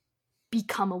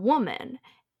become a woman.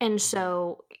 And Mhm.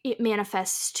 so it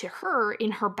manifests to her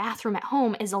in her bathroom at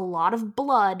home as a lot of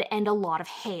blood and a lot of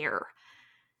hair.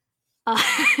 Uh,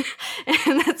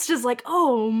 and that's just like,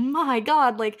 oh my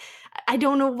god, like, I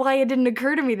don't know why it didn't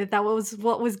occur to me that that was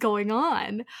what was going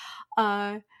on.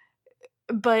 Uh,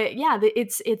 but yeah,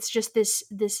 it's just this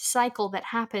cycle that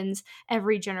happens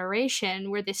every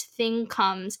generation where this thing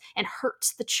comes and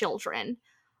hurts the children.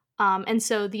 And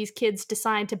so these kids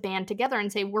decide to band together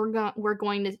and say, we're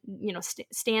going to,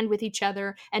 stand with each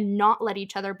other and not let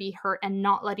each other be hurt and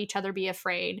not let each other be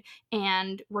afraid,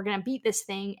 and we're going to beat this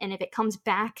thing, and if it comes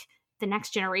back the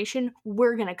next generation,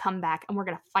 we're going to come back and we're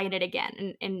going to fight it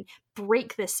again, and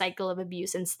break this cycle of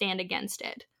abuse and stand against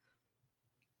it.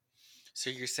 So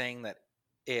you're saying that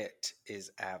it is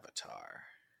Avatar.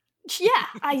 Yeah,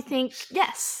 I think,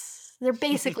 yes, they're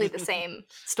basically the same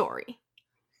story,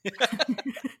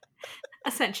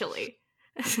 essentially.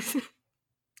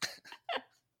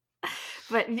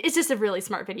 But it's just a really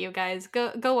smart video, guys.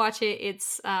 Go watch it.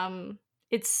 It's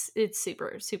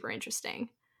super super interesting.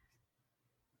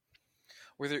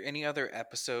 Were there any other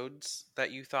episodes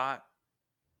that you thought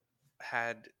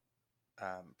had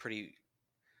pretty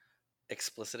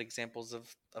explicit examples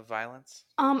of violence?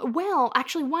 Well,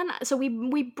 actually,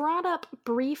 we brought up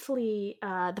briefly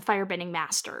the Firebending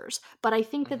Masters, but I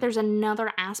think that Hmm. there's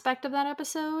another aspect of that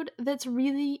episode that's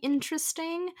really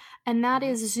interesting, and that Hmm.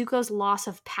 is Zuko's loss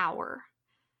of power.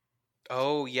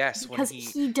 Oh yes, when Because he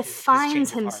he his defines change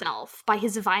of heart. himself by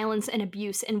his violence and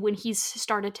abuse, and when he's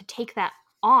started to take that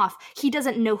off, he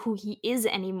doesn't know who he is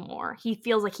anymore. He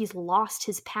feels like he's lost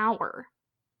his power.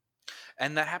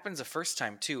 And that happens the first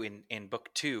time too in book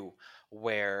two,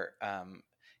 where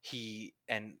he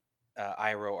and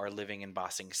Iroh are living in Ba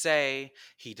Sing Se.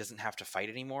 He doesn't have to fight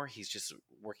anymore. He's just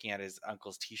working at his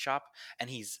uncle's tea shop, and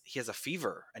he has a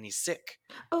fever and he's sick.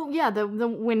 Oh yeah, the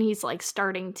when he's like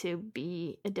starting to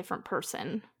be a different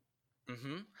person.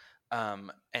 Hmm.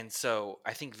 And so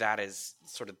I think that is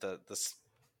sort of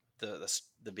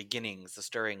the beginnings, the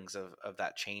stirrings of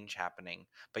that change happening.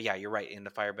 But yeah, you're right. In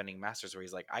the Firebending Masters, where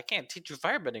he's like, I can't teach you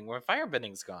firebending when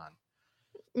firebending's gone,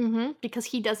 Because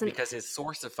he doesn't because his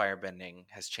source of firebending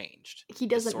has changed. he His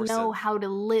doesn't source know of how to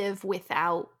live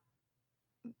without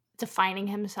defining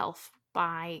himself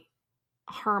by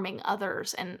harming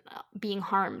others and being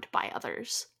harmed by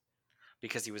others.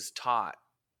 Because he was taught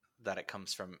that it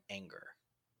comes from anger.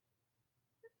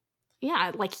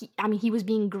 Yeah, like he was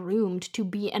being groomed to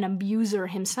be an abuser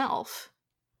himself.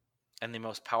 And the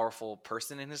most powerful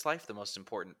person in his life, the most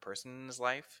important person in his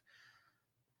life,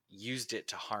 used it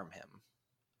to harm him.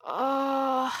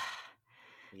 Oh,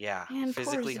 Yeah, man, poor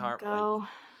physically harm, like, Zuko.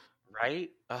 right?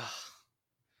 Ugh.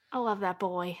 I love that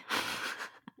boy.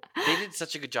 They did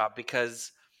such a good job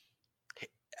because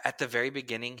at the very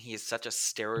beginning he is such a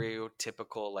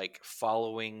stereotypical, like,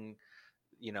 following,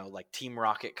 like Team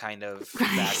Rocket kind of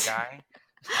bad Right. guy.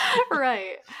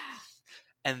 Right.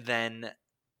 And then,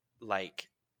 like,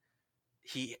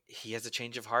 he has a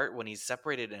change of heart when he's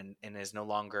separated and is no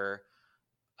longer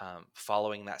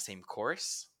following that same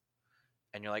course.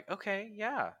 And you're like, okay,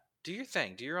 yeah, do your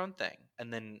thing, do your own thing.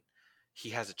 And then he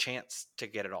has a chance to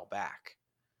get it all back,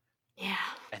 Yeah.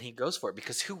 and he goes for it,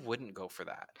 because who wouldn't go for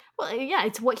that? Well, yeah,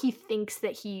 it's what he thinks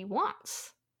that he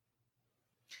wants.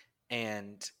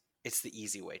 And it's the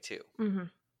easy way too, Hmm.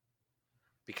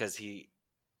 because he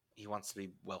wants to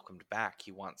be welcomed back.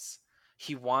 He wants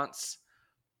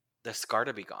the scar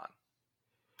to be gone.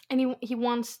 And he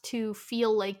wants to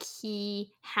feel like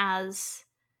he has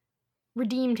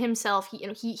redeemed himself.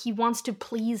 He wants to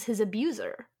please his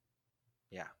abuser.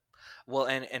 Yeah. Well,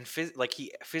 like,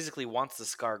 he physically wants the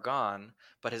scar gone,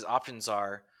 but his options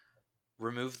are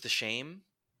remove the shame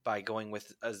by going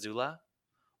with Azula,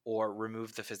 or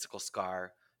remove the physical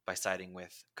scar by siding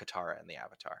with Katara and the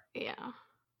Avatar. Yeah.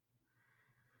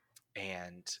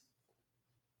 And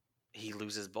he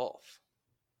loses both.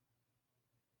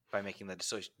 by making the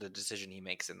decision he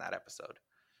makes in that episode.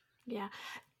 Yeah.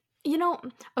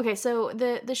 Okay, so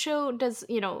the show does,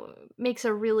 makes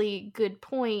a really good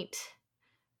point,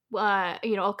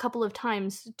 a couple of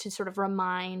times to sort of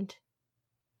remind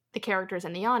the characters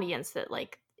and the audience that,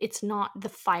 like, it's not the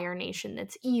Fire Nation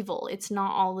that's evil. It's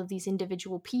not all of these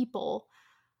individual people.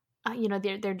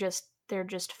 They're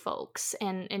just folks,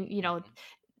 and Mhm.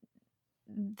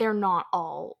 they're not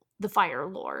all the Fire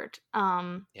Lord.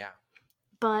 Yeah.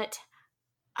 But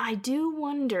I do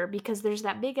wonder, because there's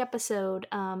that big episode,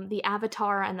 the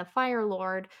Avatar and the Fire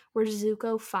Lord, where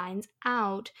Zuko finds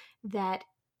out that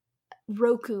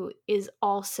Roku is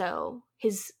also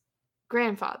his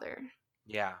grandfather.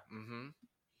 Yeah. Mm-hmm.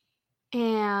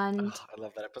 And Oh, I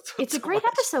love that episode it's a so great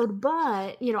much. episode,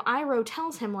 but, Iroh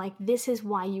tells him, like, this is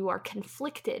why you are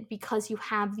conflicted, because you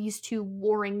have these two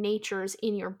warring natures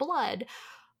in your blood.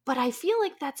 But I feel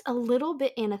like that's a little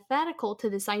bit antithetical to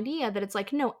this idea that it's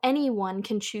like, no, anyone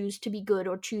can choose to be good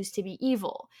or choose to be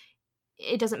evil.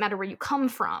 It doesn't matter where you come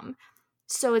from.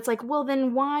 So it's like, well,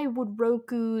 then why would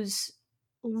Roku's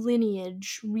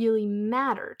lineage really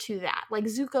matter to that? Like,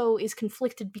 Zuko is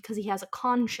conflicted because he has a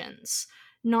conscience,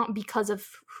 not because of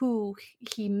who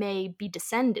he may be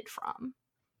descended from.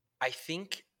 I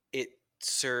think it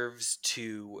serves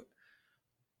to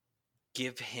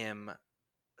give him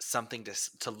something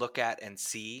to look at and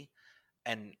see,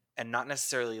 and not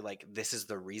necessarily like this is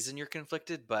the reason you're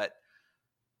conflicted, but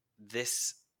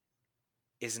this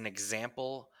is an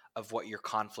example of what your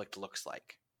conflict looks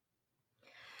like.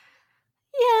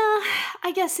 Yeah,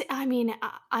 I guess. I mean,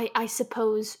 I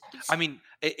suppose. I mean,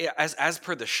 as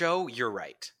per the show, you're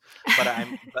right, but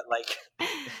like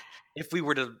if we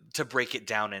were to break it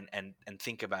down and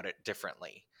think about it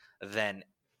differently, then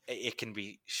it can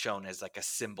be shown as like a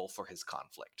symbol for his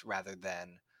conflict rather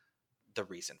than the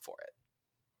reason for it.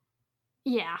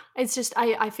 Yeah, it's just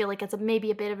I feel like it's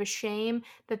maybe a bit of a shame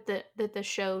that the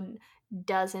show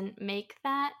doesn't make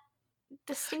that Yeah,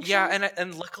 distinction.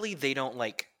 and luckily they don't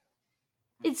like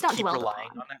It's not keep dwelled relying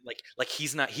upon. on it. Like he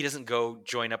doesn't go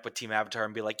join up with Team Avatar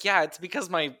and be like, yeah, it's because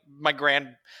my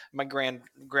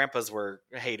grandpas were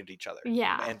hated each other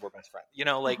Yeah. and were best friends. You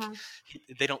know, like Uh-huh.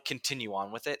 they don't continue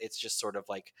on with it. It's just sort of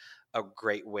like a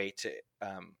great way to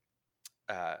um,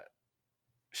 uh,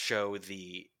 show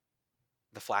the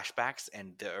flashbacks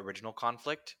and the original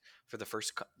conflict for the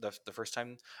first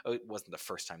time. Oh, it wasn't the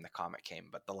first time the comet came,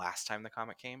 but the last time the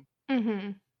comet came,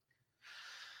 Mhm.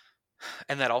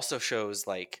 and that also shows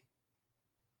like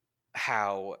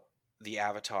how the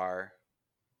Avatar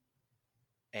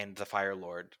and the Fire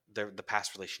Lord, the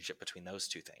past relationship between those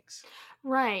two things.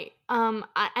 Right.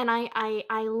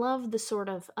 I love the sort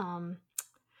of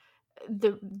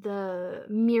the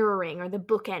mirroring or the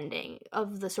bookending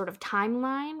of the sort of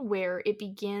timeline where it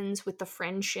begins with the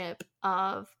friendship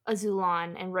of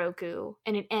Azulan and Roku,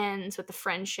 and it ends with the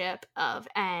friendship of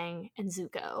Aang and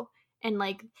Zuko. And,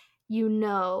 like,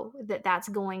 that that's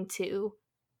going to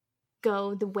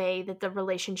go the way that the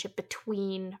relationship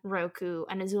between Roku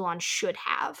and Azulan should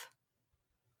have.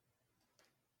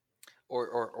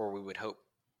 Or we would hope,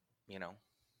 you know.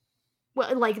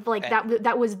 Well, like And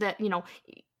that was the,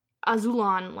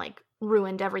 Azulan, like,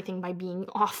 ruined everything by being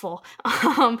awful.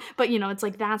 But, it's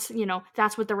like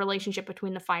that's what the relationship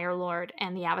between the Fire Lord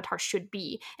and the Avatar should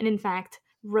be. And in fact,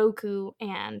 Roku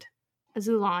and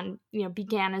Azulan,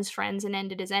 began as friends and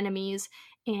ended as enemies,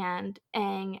 and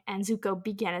Aang and Zuko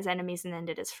began as enemies and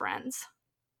ended as friends.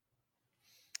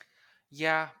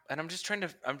 yeah, and I'm just trying to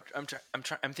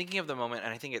I'm thinking of the moment,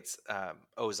 and I think it's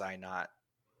Ozai, not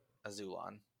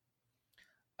Azulon.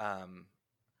 Um,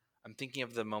 I'm thinking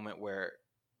of the moment where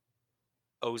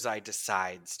Ozai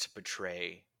decides to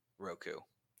betray Roku.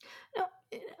 No,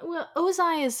 well,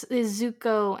 Ozai is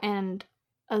Zuko and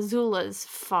Azula's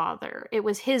father. It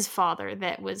was his father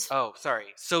that was, Oh, sorry,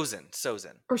 Sozin.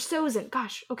 or Sozin.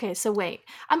 Gosh, okay, so wait,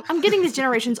 I'm getting these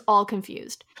generations all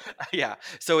confused. Yeah,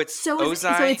 so it's So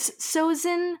Ozai. it's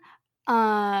Sozin.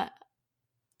 Uh,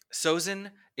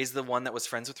 Sozin is the one that was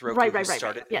friends with Roku, right.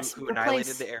 Yes, who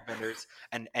annihilated replace. the Airbenders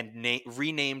and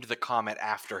renamed the comet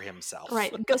after himself.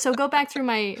 Right, go back through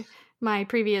my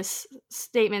previous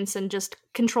statements and just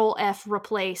Control F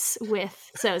replace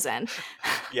with Sozin,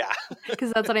 Yeah,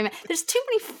 because that's what I meant. There's too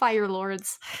many Fire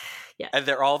Lords. Yeah. and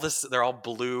they're all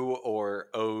blue or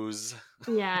O's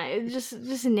Yeah, just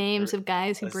names or of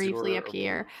guys who briefly Azure or blue.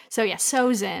 appear. So yeah,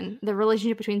 Sozin, the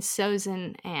relationship between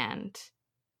Sozin and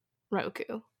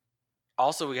Roku.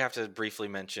 Also, we have to briefly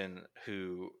mention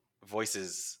who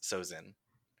voices Sozin.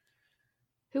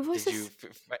 Who Did you? voices?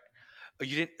 Oh,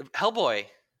 you didn't. Hellboy.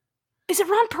 Is it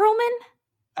Ron Perlman?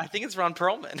 I think it's Ron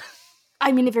Perlman.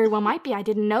 I mean, it very well might be. I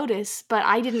didn't notice, but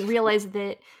I didn't realize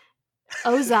that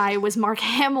Ozai was Mark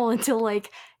Hamill until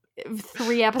like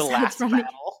 3 The episodes last from the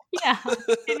battle. yeah,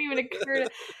 didn't even occur to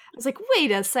I was like,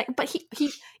 "Wait a sec," but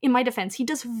he in my defense, he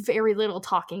does very little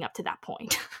talking up to that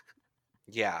point.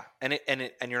 Yeah, and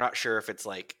you're not sure if it's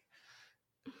like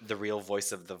the real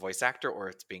voice of the voice actor or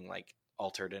it's being like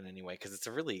altered in any way because it's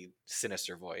a really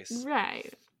sinister voice.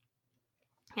 Right.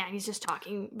 Yeah, he's just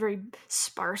talking very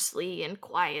sparsely and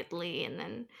quietly,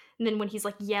 and then when he's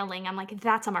like yelling, I'm like,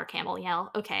 "That's a Mark Hamill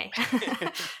yell. Okay,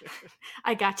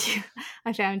 I got you.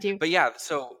 I found you." But yeah,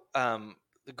 so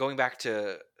going back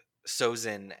to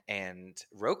Sozin and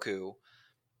Roku,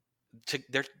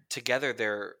 they're together.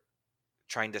 They're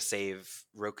trying to save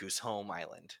Roku's home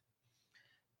island,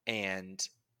 and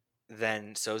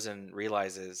then Sozin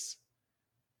realizes,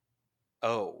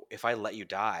 oh, if I let you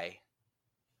die,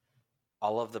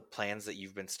 all of the plans that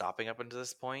you've been stopping up until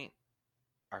this point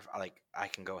are like I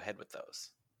can go ahead with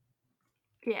those.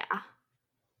 Yeah.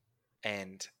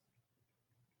 And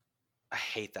I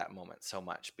hate that moment so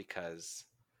much because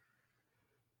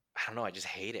I don't know, I just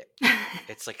hate it.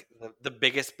 It's like the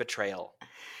biggest betrayal.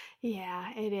 Yeah,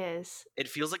 it is. It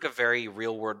feels like a very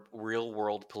real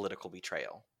world political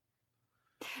betrayal.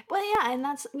 Well, yeah, and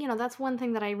that's, that's one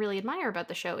thing that I really admire about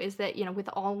the show is that, with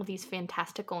all of these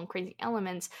fantastical and crazy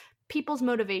elements, people's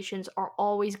motivations are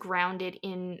always grounded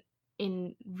in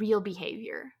real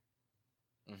behavior.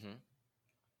 Hmm.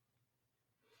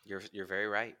 You're very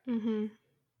right. Mhm.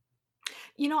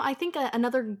 I think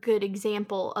another good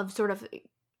example of sort of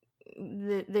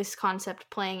this concept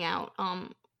playing out,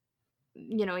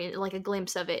 like a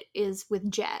glimpse of it is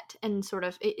with Jet, and sort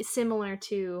of it's similar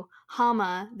to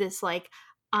Hama, this like,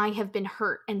 I have been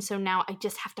hurt, and so now I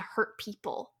just have to hurt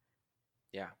people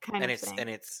Yeah. kind And of it's thing. and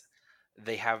it's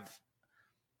they have,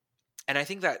 and I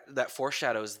think that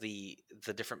foreshadows the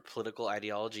different political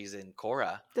ideologies in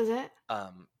Korra. Does it?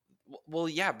 Um well,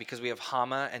 yeah, because we have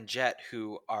Hama and Jet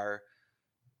who are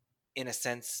in a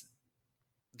sense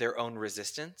their own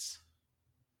resistance,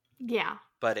 Yeah,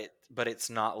 but it's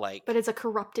not but like it's a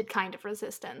corrupted kind of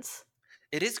resistance.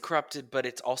 it is corrupted, but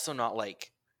it's also not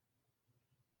like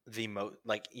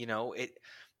like it,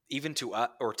 even to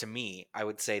or to me, I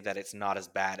would say that it's not as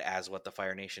bad as what the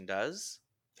Fire Nation does.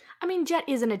 I mean, Jet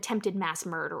is an attempted mass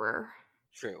murderer.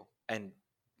 True. And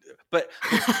but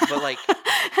like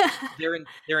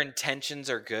their intentions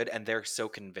are good and they're so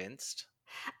convinced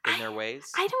in I their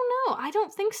ways. I don't know. I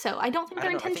don't think so. I don't think I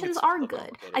their don't know, I think intentions it's are a little good. I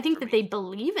complicated think for that they me.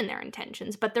 believe in their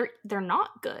intentions, but they're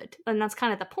not good. And that's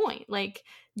kind of the point. Like,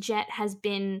 Jet has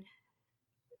been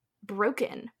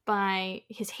broken by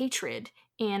his hatred,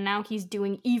 and now he's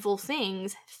doing evil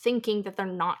things thinking that they're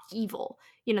not evil.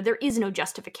 There is no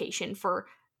justification for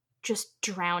just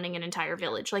drowning an entire Yeah.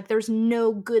 village. Like, there's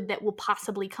no good that will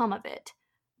possibly come of it.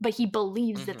 But he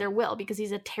believes that Hmm. there will because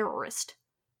he's a terrorist.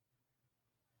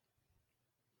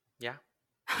 Yeah.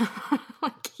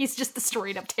 Like, he's just a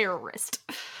straight up terrorist.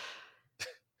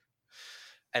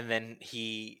 And then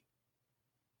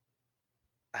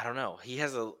I don't know, he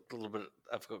has a little bit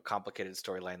of a complicated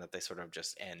storyline that they sort of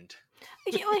just end.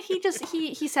 He just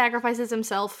he sacrifices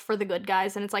himself for the good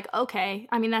guys, and it's like, okay,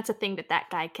 I mean, that's a thing that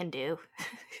guy can do.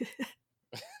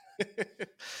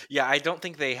 Yeah, I don't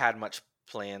think they had much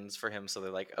plans for him, so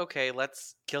they're like, okay,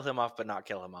 let's kill him off, but not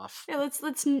kill him off. Yeah,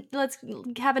 let's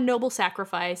have a noble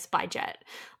sacrifice by Jet.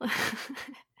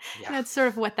 Yeah. That's sort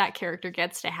of what that character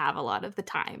gets to have a lot of the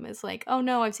time. Is like, oh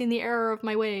no, I've seen the error of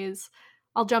my ways.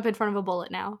 I'll jump in front of a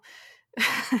bullet now.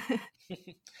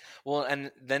 Well,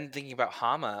 and then thinking about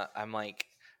Hama, I'm like,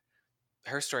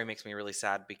 her story makes me really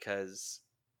sad because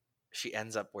she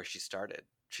ends up where she started.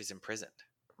 She's imprisoned.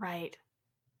 Right.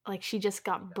 Like, she just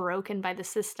got broken by the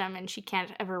system and she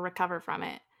can't ever recover from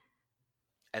it.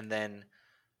 And then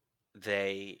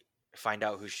they find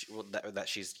out that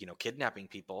she's kidnapping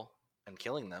people and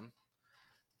killing them.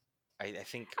 I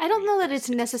think I don't know that it's it's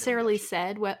assumed that necessarily she,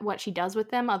 said what she does with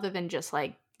them other than just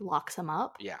like locks them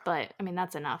up. yeah. But I mean,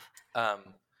 that's enough.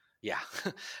 Yeah.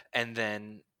 And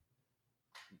then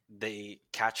they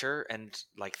catch her and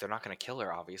like they're not going to kill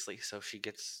her obviously, so she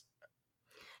gets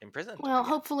imprisoned Well, again.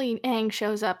 hopefully Aang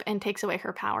shows up and takes away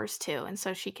her powers too, and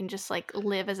so she can just like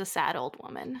live as a sad old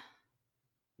woman.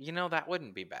 That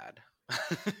wouldn't be bad.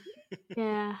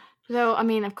 Yeah. Though, I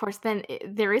mean, of course, then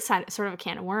there is sort of a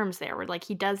can of worms there where like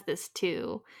he does this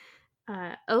to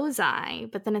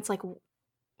Ozai, but then it's like,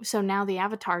 so now the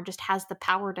Avatar just has the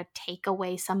power to take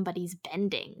away somebody's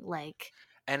bending. Like,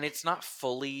 And it's not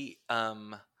fully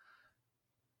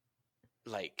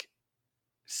like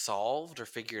solved or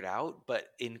figured out, but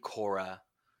in Korra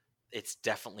it's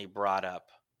definitely brought up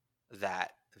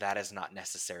that that is not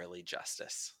necessarily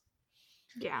justice,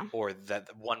 Yeah. or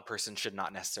that one person should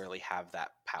not necessarily have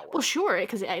that Well, power. sure,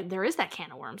 because there is that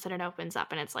can of worms that it opens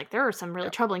up, and it's like there are some really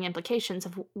Yeah. troubling implications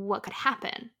of what could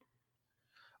happen.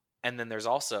 And then there's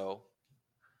also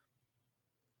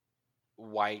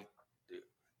why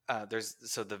there's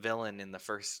so the villain in the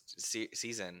first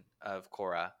season of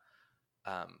Korra,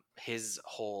 his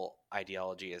whole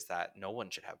ideology is that no one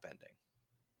should have bending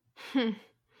Hmm.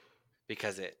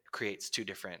 because it creates two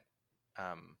different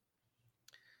um,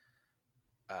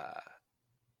 uh,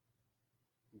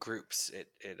 groups.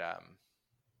 It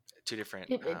two different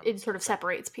It sort of it's like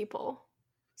separates people.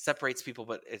 separates people,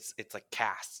 but it's like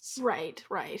castes. Right,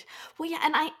 right. Well, yeah,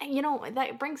 and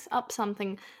that brings up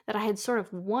something that I had sort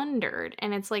of wondered,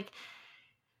 and it's like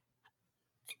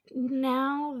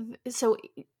now, so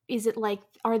is it like,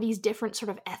 are these different sort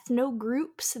of ethno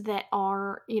groups that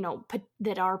are,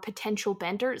 that are potential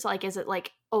benders? Like, is it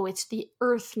like, oh, it's the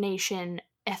Earth Nation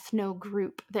ethno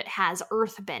group that has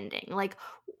earth bending? Like,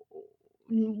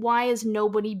 why is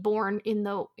nobody born in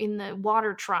the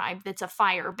water tribe that's a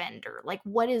firebender? Like,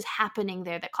 what is happening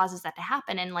there that causes that to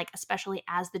happen? And like, especially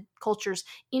as the cultures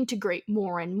integrate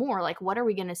more and more, like, what are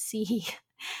we going to see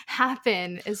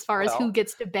happen as far as who Well,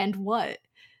 gets to bend what?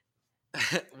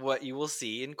 what you will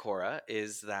see in Korra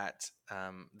is that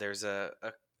there's a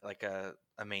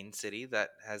main city that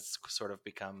has sort of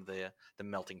become the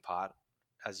melting pot,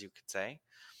 as you could say.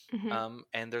 Hmm.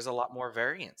 And there's a lot more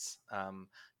variance.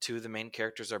 Two of the main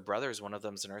characters are brothers. One of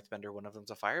them's an earthbender. One of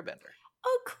them's a firebender.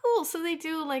 Oh, cool. So they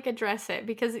do like address it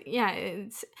because, yeah,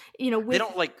 it's, They with,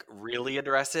 don't like really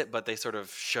address it, but they sort of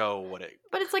show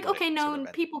but it's like, what it okay, sort of no,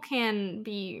 meant. people can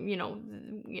be,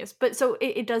 yes, but so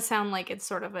it does sound like it's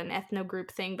sort of an ethno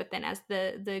group thing, but then as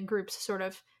the groups sort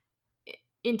of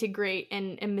integrate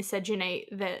and miscegenate,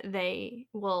 that they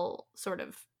will sort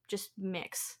of just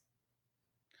mix.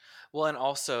 Well, and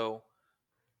also,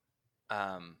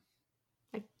 um,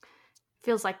 Like,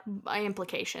 feels like by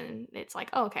implication, it's like,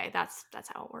 oh, okay, that's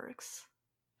how it works.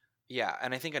 yeah,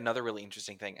 and I think another really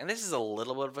interesting thing, and this is a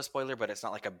little bit of a spoiler, but it's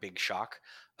not like a big shock.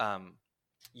 Um,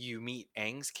 you meet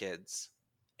Aang's kids,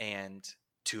 and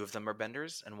two of them are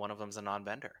benders, and one of them's a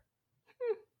non-bender.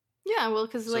 Hmm. Yeah, well,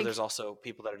 because So like, there's also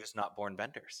people that are just not born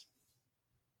benders.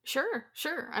 sure,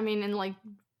 sure. I mean, and like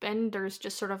benders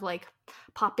just sort of like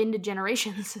pop into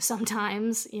generations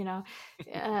sometimes,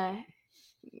 uh,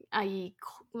 i.e.,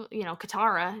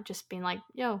 Katara just being like,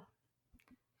 yo,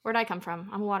 where'd I come from?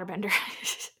 I'm a waterbender.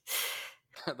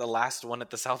 The last one at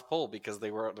the South Pole because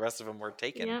the rest of them were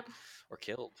taken Yeah. or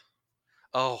killed.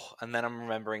 Oh, and then I'm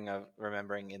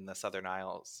remembering in the Southern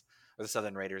Isles or the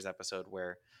Southern Raiders episode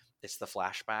where it's the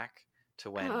flashback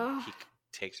to when Oh, he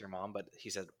takes her mom, but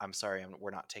he said, "I'm sorry, we're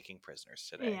not taking prisoners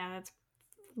today." yeah, that's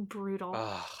brutal.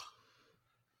 Oh,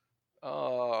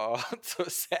 oh, it's so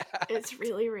sad. It's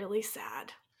really, really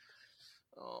sad.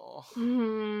 Oh,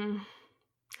 Hmm.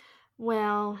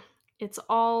 Well, it's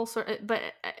all sort of, but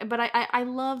I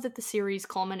love that the series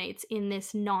culminates in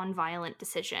this non-violent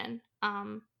decision.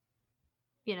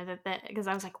 That because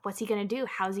I was like, what's he gonna do?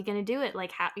 How's he gonna do it?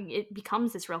 Like, how it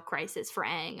becomes this real crisis for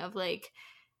Aang of like,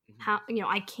 mhm. how,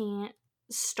 I can't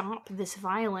stop this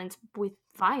violence with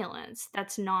violence.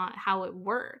 That's not how it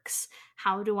works.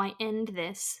 How do I end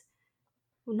this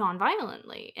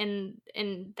non-violently? And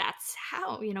that's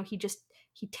how,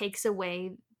 he takes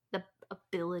away the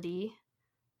ability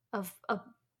of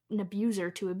an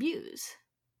abuser to abuse.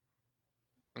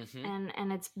 Mhm.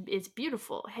 And it's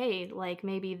beautiful. Hey, like,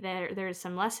 maybe there's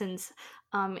some lessons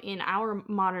in our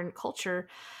modern culture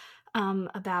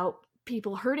about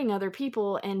people hurting other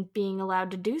people and being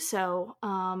allowed to do so,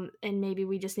 and maybe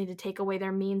we just need to take away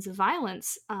their means of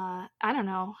violence. I don't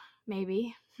know,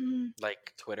 maybe.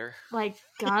 Like Twitter. Like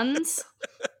guns.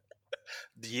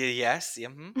 Yes. Yeah,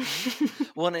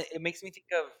 well, and it makes me think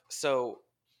of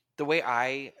the way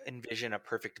I envision a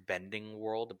perfect bending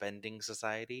world, a bending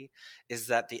society, is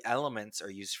that the elements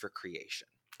are used for creation.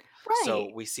 So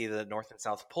Right. we see the North and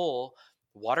South Pole,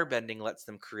 water bending lets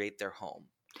them create their home.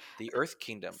 The Earth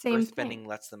Kingdom, Same earth thing. bending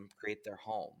lets them create their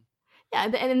home. Yeah,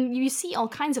 and you see all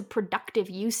kinds of productive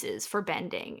uses for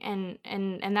bending, and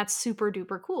that's super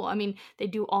duper cool. I mean, they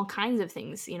do all kinds of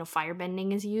things. Fire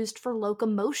bending is used for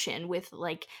locomotion with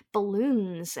like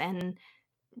balloons and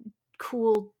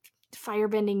cool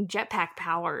firebending jetpack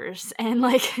powers, and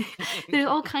like there's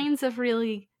all kinds of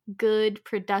really good,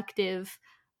 productive,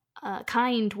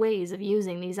 kind ways of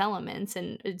using these elements,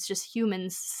 and it's just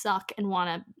humans suck and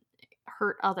want to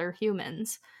hurt other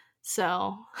humans,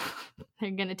 so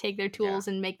they're gonna take their Yeah. tools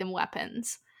and make them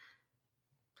weapons.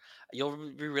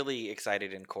 You'll be really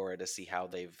excited in Korra to see how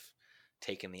they've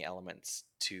taken the elements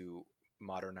to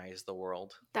modernize the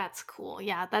world. That's cool.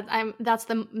 Yeah, that's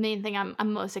the main thing I'm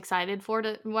most excited for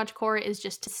to watch Korra is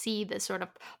just to see the sort of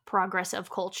progress of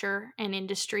culture and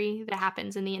industry that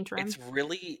happens in the interim.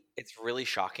 It's really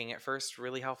shocking at first,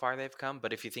 really how far they've come.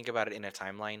 But if you think about it in a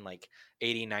timeline like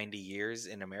 80, 90 years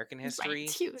in American Right, it's history,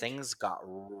 huge. things got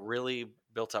really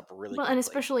built up really Well, and quickly.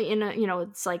 especially in a,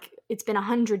 it's like it's been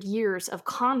 100 years of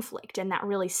conflict, and that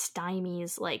really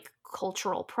stymies like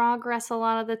cultural progress a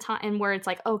lot of the time. And where it's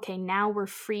like, okay, now we're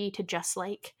free to just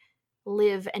like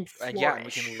live and Yeah, and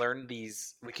we can flourish. learn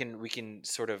these. We can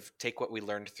sort of take what we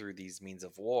learned through these means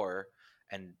of war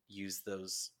and use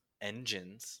those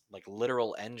engines, like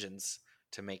literal engines,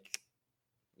 to make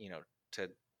you know to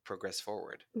progress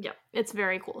forward. Yep, it's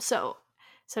very cool. So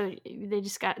they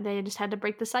just had to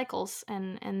break the cycles,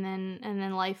 and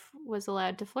then life was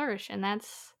allowed to flourish, and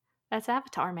that's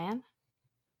Avatar, man.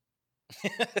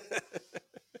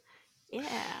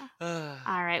 Yeah.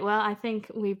 All right. Well, I think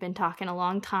we've been talking a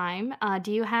long time.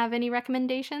 Do you have any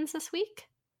recommendations this week?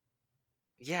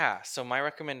 Yeah, so my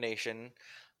recommendation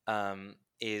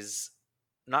is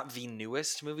not the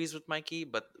newest movies with Mikey,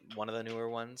 but one of the newer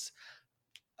ones.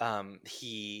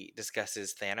 He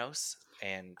discusses Thanos,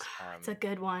 and It's a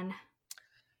good one.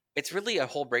 it's really a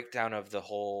whole breakdown of the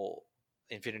whole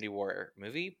Infinity War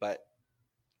movie, but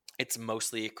it's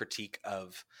mostly a critique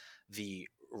of the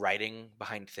writing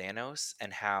behind Thanos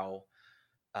and how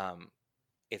um,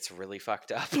 it's really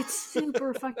fucked up. It's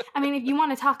super fun. I mean, if you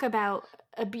want to talk about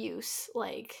abuse,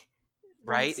 like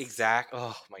Right? that's Exact.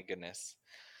 Oh my goodness.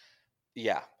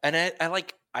 Yeah, and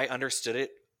I understood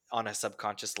it on a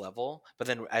subconscious level, but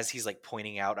then as he's like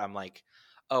pointing out, I'm like,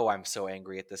 oh, I'm so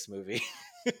angry at this movie.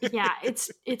 yeah,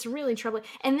 it's really troubling.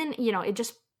 And then, it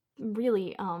just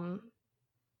really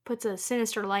puts a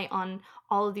sinister light on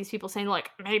all of these people saying like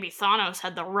maybe Thanos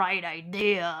had the right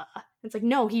idea. It's like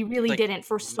no, he really Like, didn't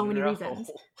for so many no,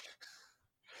 reasons.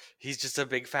 he's just a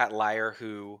big fat liar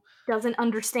who Doesn't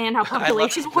understand how I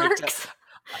love his population breakdown. works.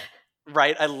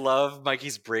 Right, I love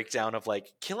Mikey's breakdown of like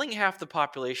killing half the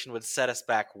population would set us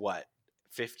back what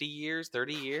 50 years,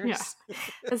 30 Yeah. years.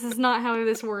 This is not how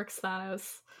this works,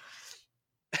 Thanos.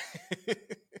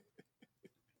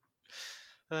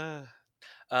 Uh,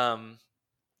 um,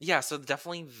 yeah, so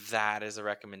definitely that is a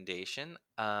recommendation.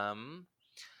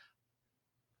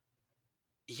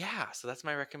 Yeah, so that's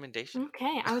my recommendation.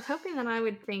 Okay, I was hoping that I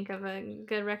would think of a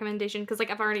good recommendation because,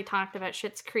 like, I've already talked about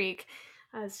Schitt's Creek.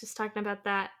 I was just talking about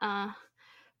that.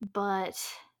 But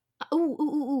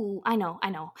I know, I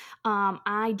know.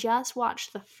 I just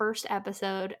watched the first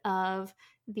episode of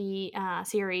the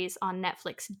series on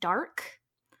Netflix, Dark.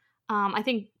 I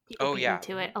think people Oh beat me yeah.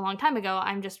 to it a long time ago.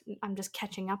 I'm just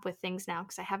catching up with things now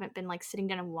because I haven't been like sitting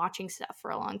down and watching stuff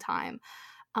for a long time.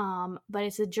 But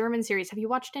it's a German series. Have you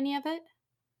watched any of it?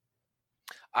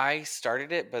 I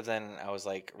started it, but then I was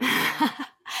like reading.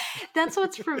 That's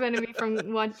what's prevented me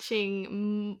from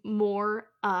watching more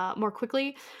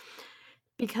quickly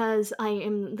because I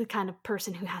am the kind of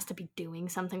person who has to be doing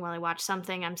something while I watch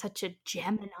something. I'm such a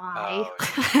Gemini. Oh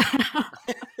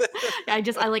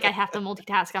I have to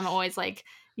multitask. I'm always like,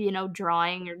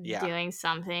 drawing or yeah. doing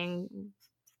something,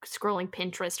 scrolling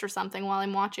Pinterest or something while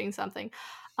I'm watching something.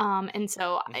 And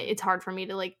so Mhm. it's hard for me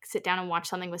to like sit down and watch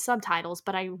something with subtitles,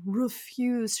 but I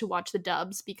refuse to watch the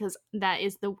dubs because that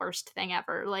is the worst thing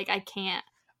ever. Like I can't.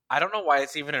 I don't know why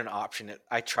it's even an option.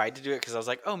 I tried to do it because I was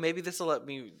like, oh, maybe this will let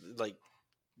me like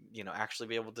actually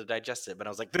be able to digest it. But I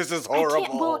was like, this is I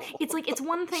can't. Well, horrible. it's like it's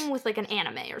one thing with like an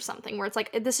anime or something where it's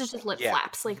like this is just lip Yeah.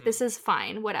 flaps. Like Mhm. this is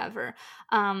fine, whatever.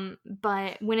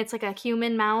 But when it's like a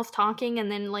human mouth talking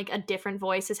and then like a different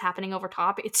voice is happening over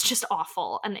top, it's just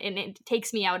awful, and it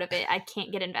takes me out of it. I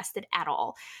can't get invested at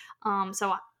all.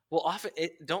 So Well, often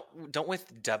it don't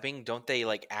with dubbing, don't they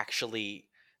like actually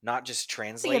not just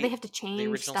yeah, they translate have to the change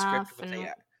original script, stuff but and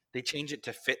they change it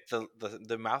to fit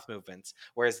the mouth movements.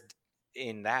 Whereas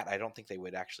in that, I don't think they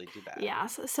would actually do that. yeah.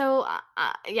 So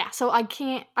I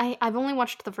can't. I've only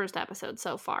watched the first episode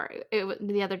so far.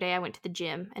 The other day I went to the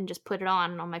gym and just put it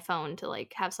on my phone to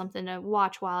like have something to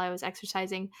watch while I was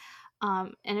exercising,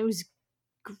 and it was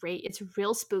great. It's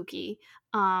real spooky.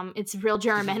 It's real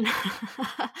German.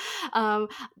 um,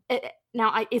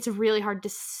 it's really hard to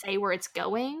say where it's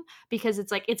going because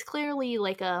it's like it's clearly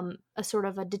like a sort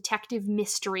of a detective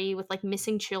mystery with like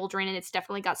missing children, and it's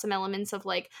definitely got some elements of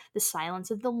like the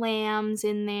Silence of the Lambs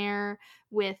in there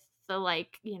with the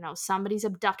like somebody's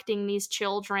abducting these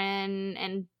children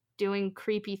and doing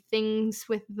creepy things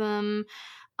with them.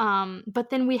 But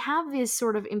then we have this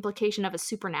sort of implication of a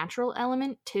supernatural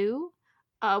element too,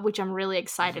 which I'm really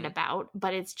excited Mhm. about,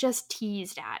 but it's just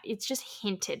teased at. It's just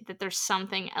hinted that there's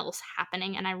something else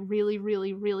happening, and I really,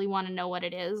 really, really want to know what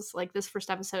it is. Like, this first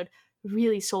episode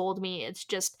really sold me. It's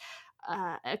just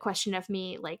a question of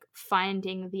me, like,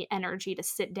 finding the energy to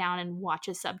sit down and watch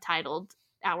a subtitled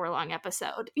hour-long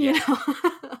episode, you Yeah.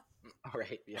 know?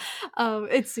 Right. Yeah.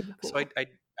 It's super So cool. I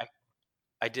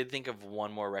I did think of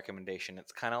one more recommendation.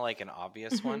 It's kind of like an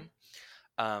obvious Hmm. one.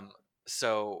 Um,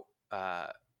 so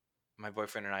my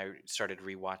boyfriend and I started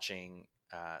rewatching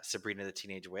Sabrina the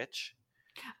Teenage Witch.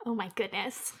 Oh my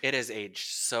goodness. It has aged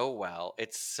so well.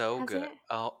 It's so Has good. it?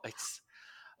 Oh, it's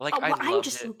like Oh, I well, I'm loved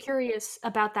just it. so curious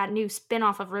about that new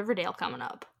spin-off of Riverdale coming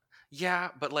up. Yeah,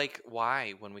 but like,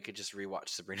 why when we could just rewatch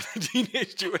Sabrina the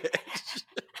Teenage Witch?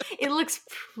 It looks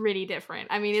pretty different.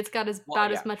 I mean, it's got Well,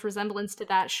 about as yeah, much resemblance to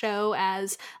that show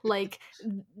as like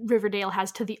Riverdale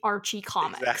has to the Archie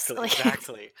comics. exactly, Like it's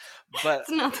exactly. But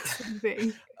not the same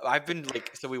thing. I've been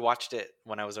like, so we watched it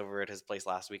when I was over at his place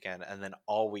last weekend, and then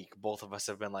all week, both of us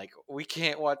have been like, we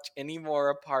can't watch any more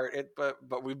apart.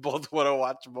 But we both want to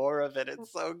watch more of it.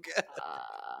 It's so good.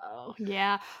 Oh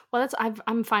yeah. Well,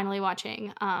 I'm finally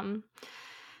watching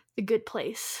The Good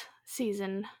Place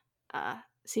uh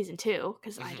season 2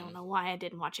 because I don't Hmm. know why I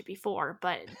didn't watch it before,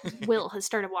 but Will has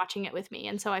started watching it with me,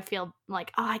 and so I feel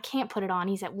like, oh, I can't put it on.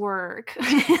 He's at work.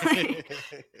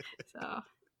 So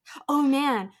oh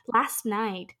man, last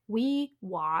night we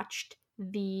watched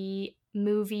the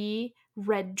movie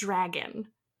Red Dragon.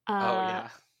 Oh Uh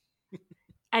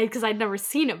yeah. because I'd never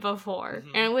seen it before,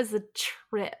 and Hmm. it was a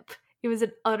trip. It was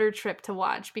an utter trip to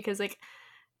watch because, like,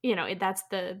 that's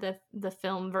the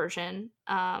film version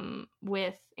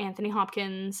with Anthony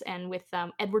Hopkins and with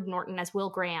Edward Norton as Will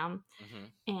Graham Hmm.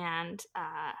 and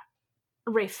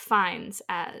Rafe Fiennes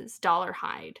as Dollar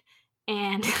Hyde.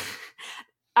 And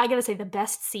I gotta say, the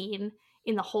best scene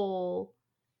in the whole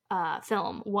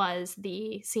film was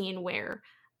the scene where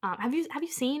have you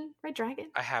seen Red Dragon?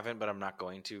 I haven't, but I'm not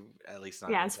going to. At least not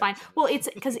Yeah, it's anytime fine. Well, it's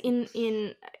soon. because in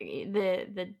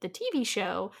the TV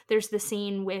show, there's the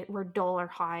scene where Dollar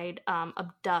Hyde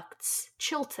abducts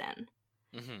Chilton,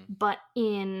 Hmm. but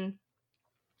in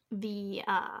the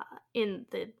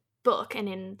book and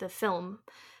in the film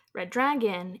Red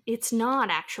Dragon, it's not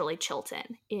actually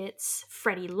Chilton. It's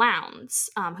Freddie Lounds,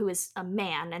 who is a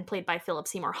man and played by Philip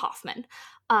Seymour Hoffman.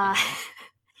 Uh, Hmm.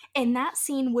 and that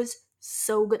scene was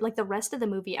so good. Like the rest of the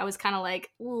movie, I was kind of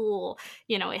like, ooh,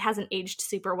 it hasn't aged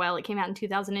super well. It came out in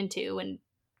 2002, and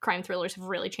crime thrillers have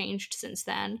really changed since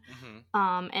then.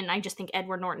 Hmm. And I just think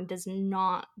Edward Norton does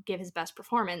not give his best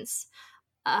performance.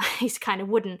 He's kind of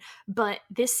wooden. But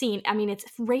this scene, I mean, it's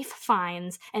Rafe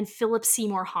Fiennes and Philip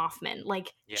Seymour Hoffman.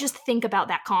 Like, Yeah. just think about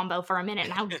that combo for a minute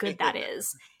and how good that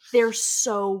is. They're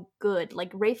so good. Like,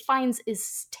 Rafe Fiennes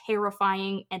is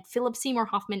terrifying, and Philip Seymour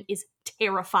Hoffman is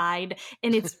terrified,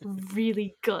 and it's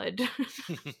really good.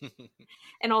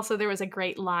 And also, there was a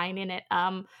great line in it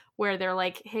where they're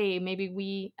like, hey, maybe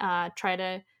we try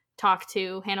to talk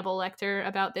to Hannibal Lecter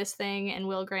about this thing, and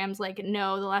Will Graham's like,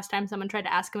 no, the last time someone tried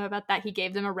to ask him about that, he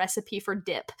gave them a recipe for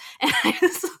dip. And I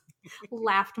just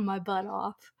laughed my butt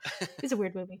off. It's a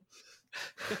weird movie.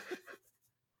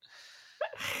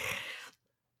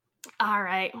 All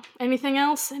right. Anything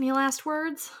else? Any last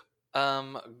words?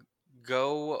 um,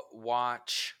 go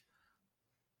watch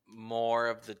more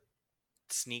of the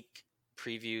sneak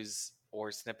previews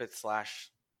or snippets slash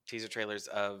teaser trailers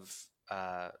of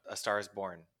A Star Is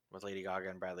Born with Lady Gaga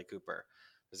and Bradley Cooper.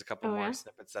 There's a couple Oh, more yeah?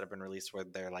 snippets that have been released where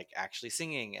they're like actually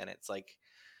singing, and it's like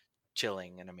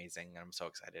chilling and amazing, and I'm so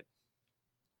excited.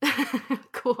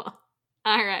 Cool.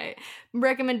 All right.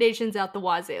 Recommendations out the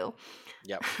wazoo.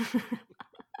 Yep.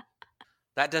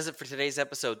 That does it for today's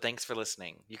episode. Thanks for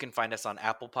listening. You can find us on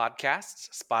Apple Podcasts,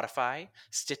 Spotify,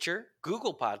 Stitcher,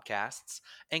 Google Podcasts,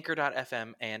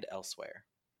 Anchor.fm, and elsewhere.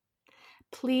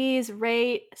 Please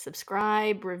rate,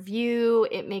 subscribe, review.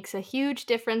 It makes a huge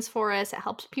difference for us. It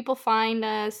helps people find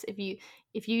us. If you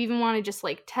even want to just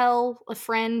like tell a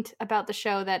friend about the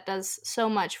show, that does so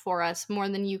much for us, more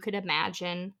than you could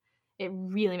imagine. It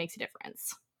really makes a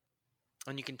difference.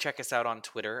 And you can check us out on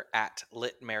Twitter at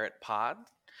LitMeritPod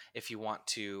if you want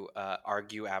to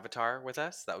argue Avatar with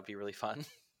us. That would be really fun.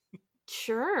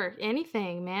 Sure,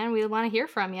 anything, man. We want to hear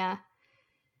from you.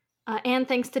 And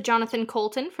thanks to Jonathan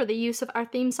Colton for the use of our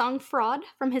theme song Fraud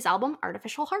from his album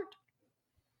Artificial Heart.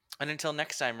 And until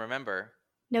next time, remember,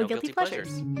 No no guilty guilty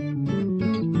pleasures. pleasures.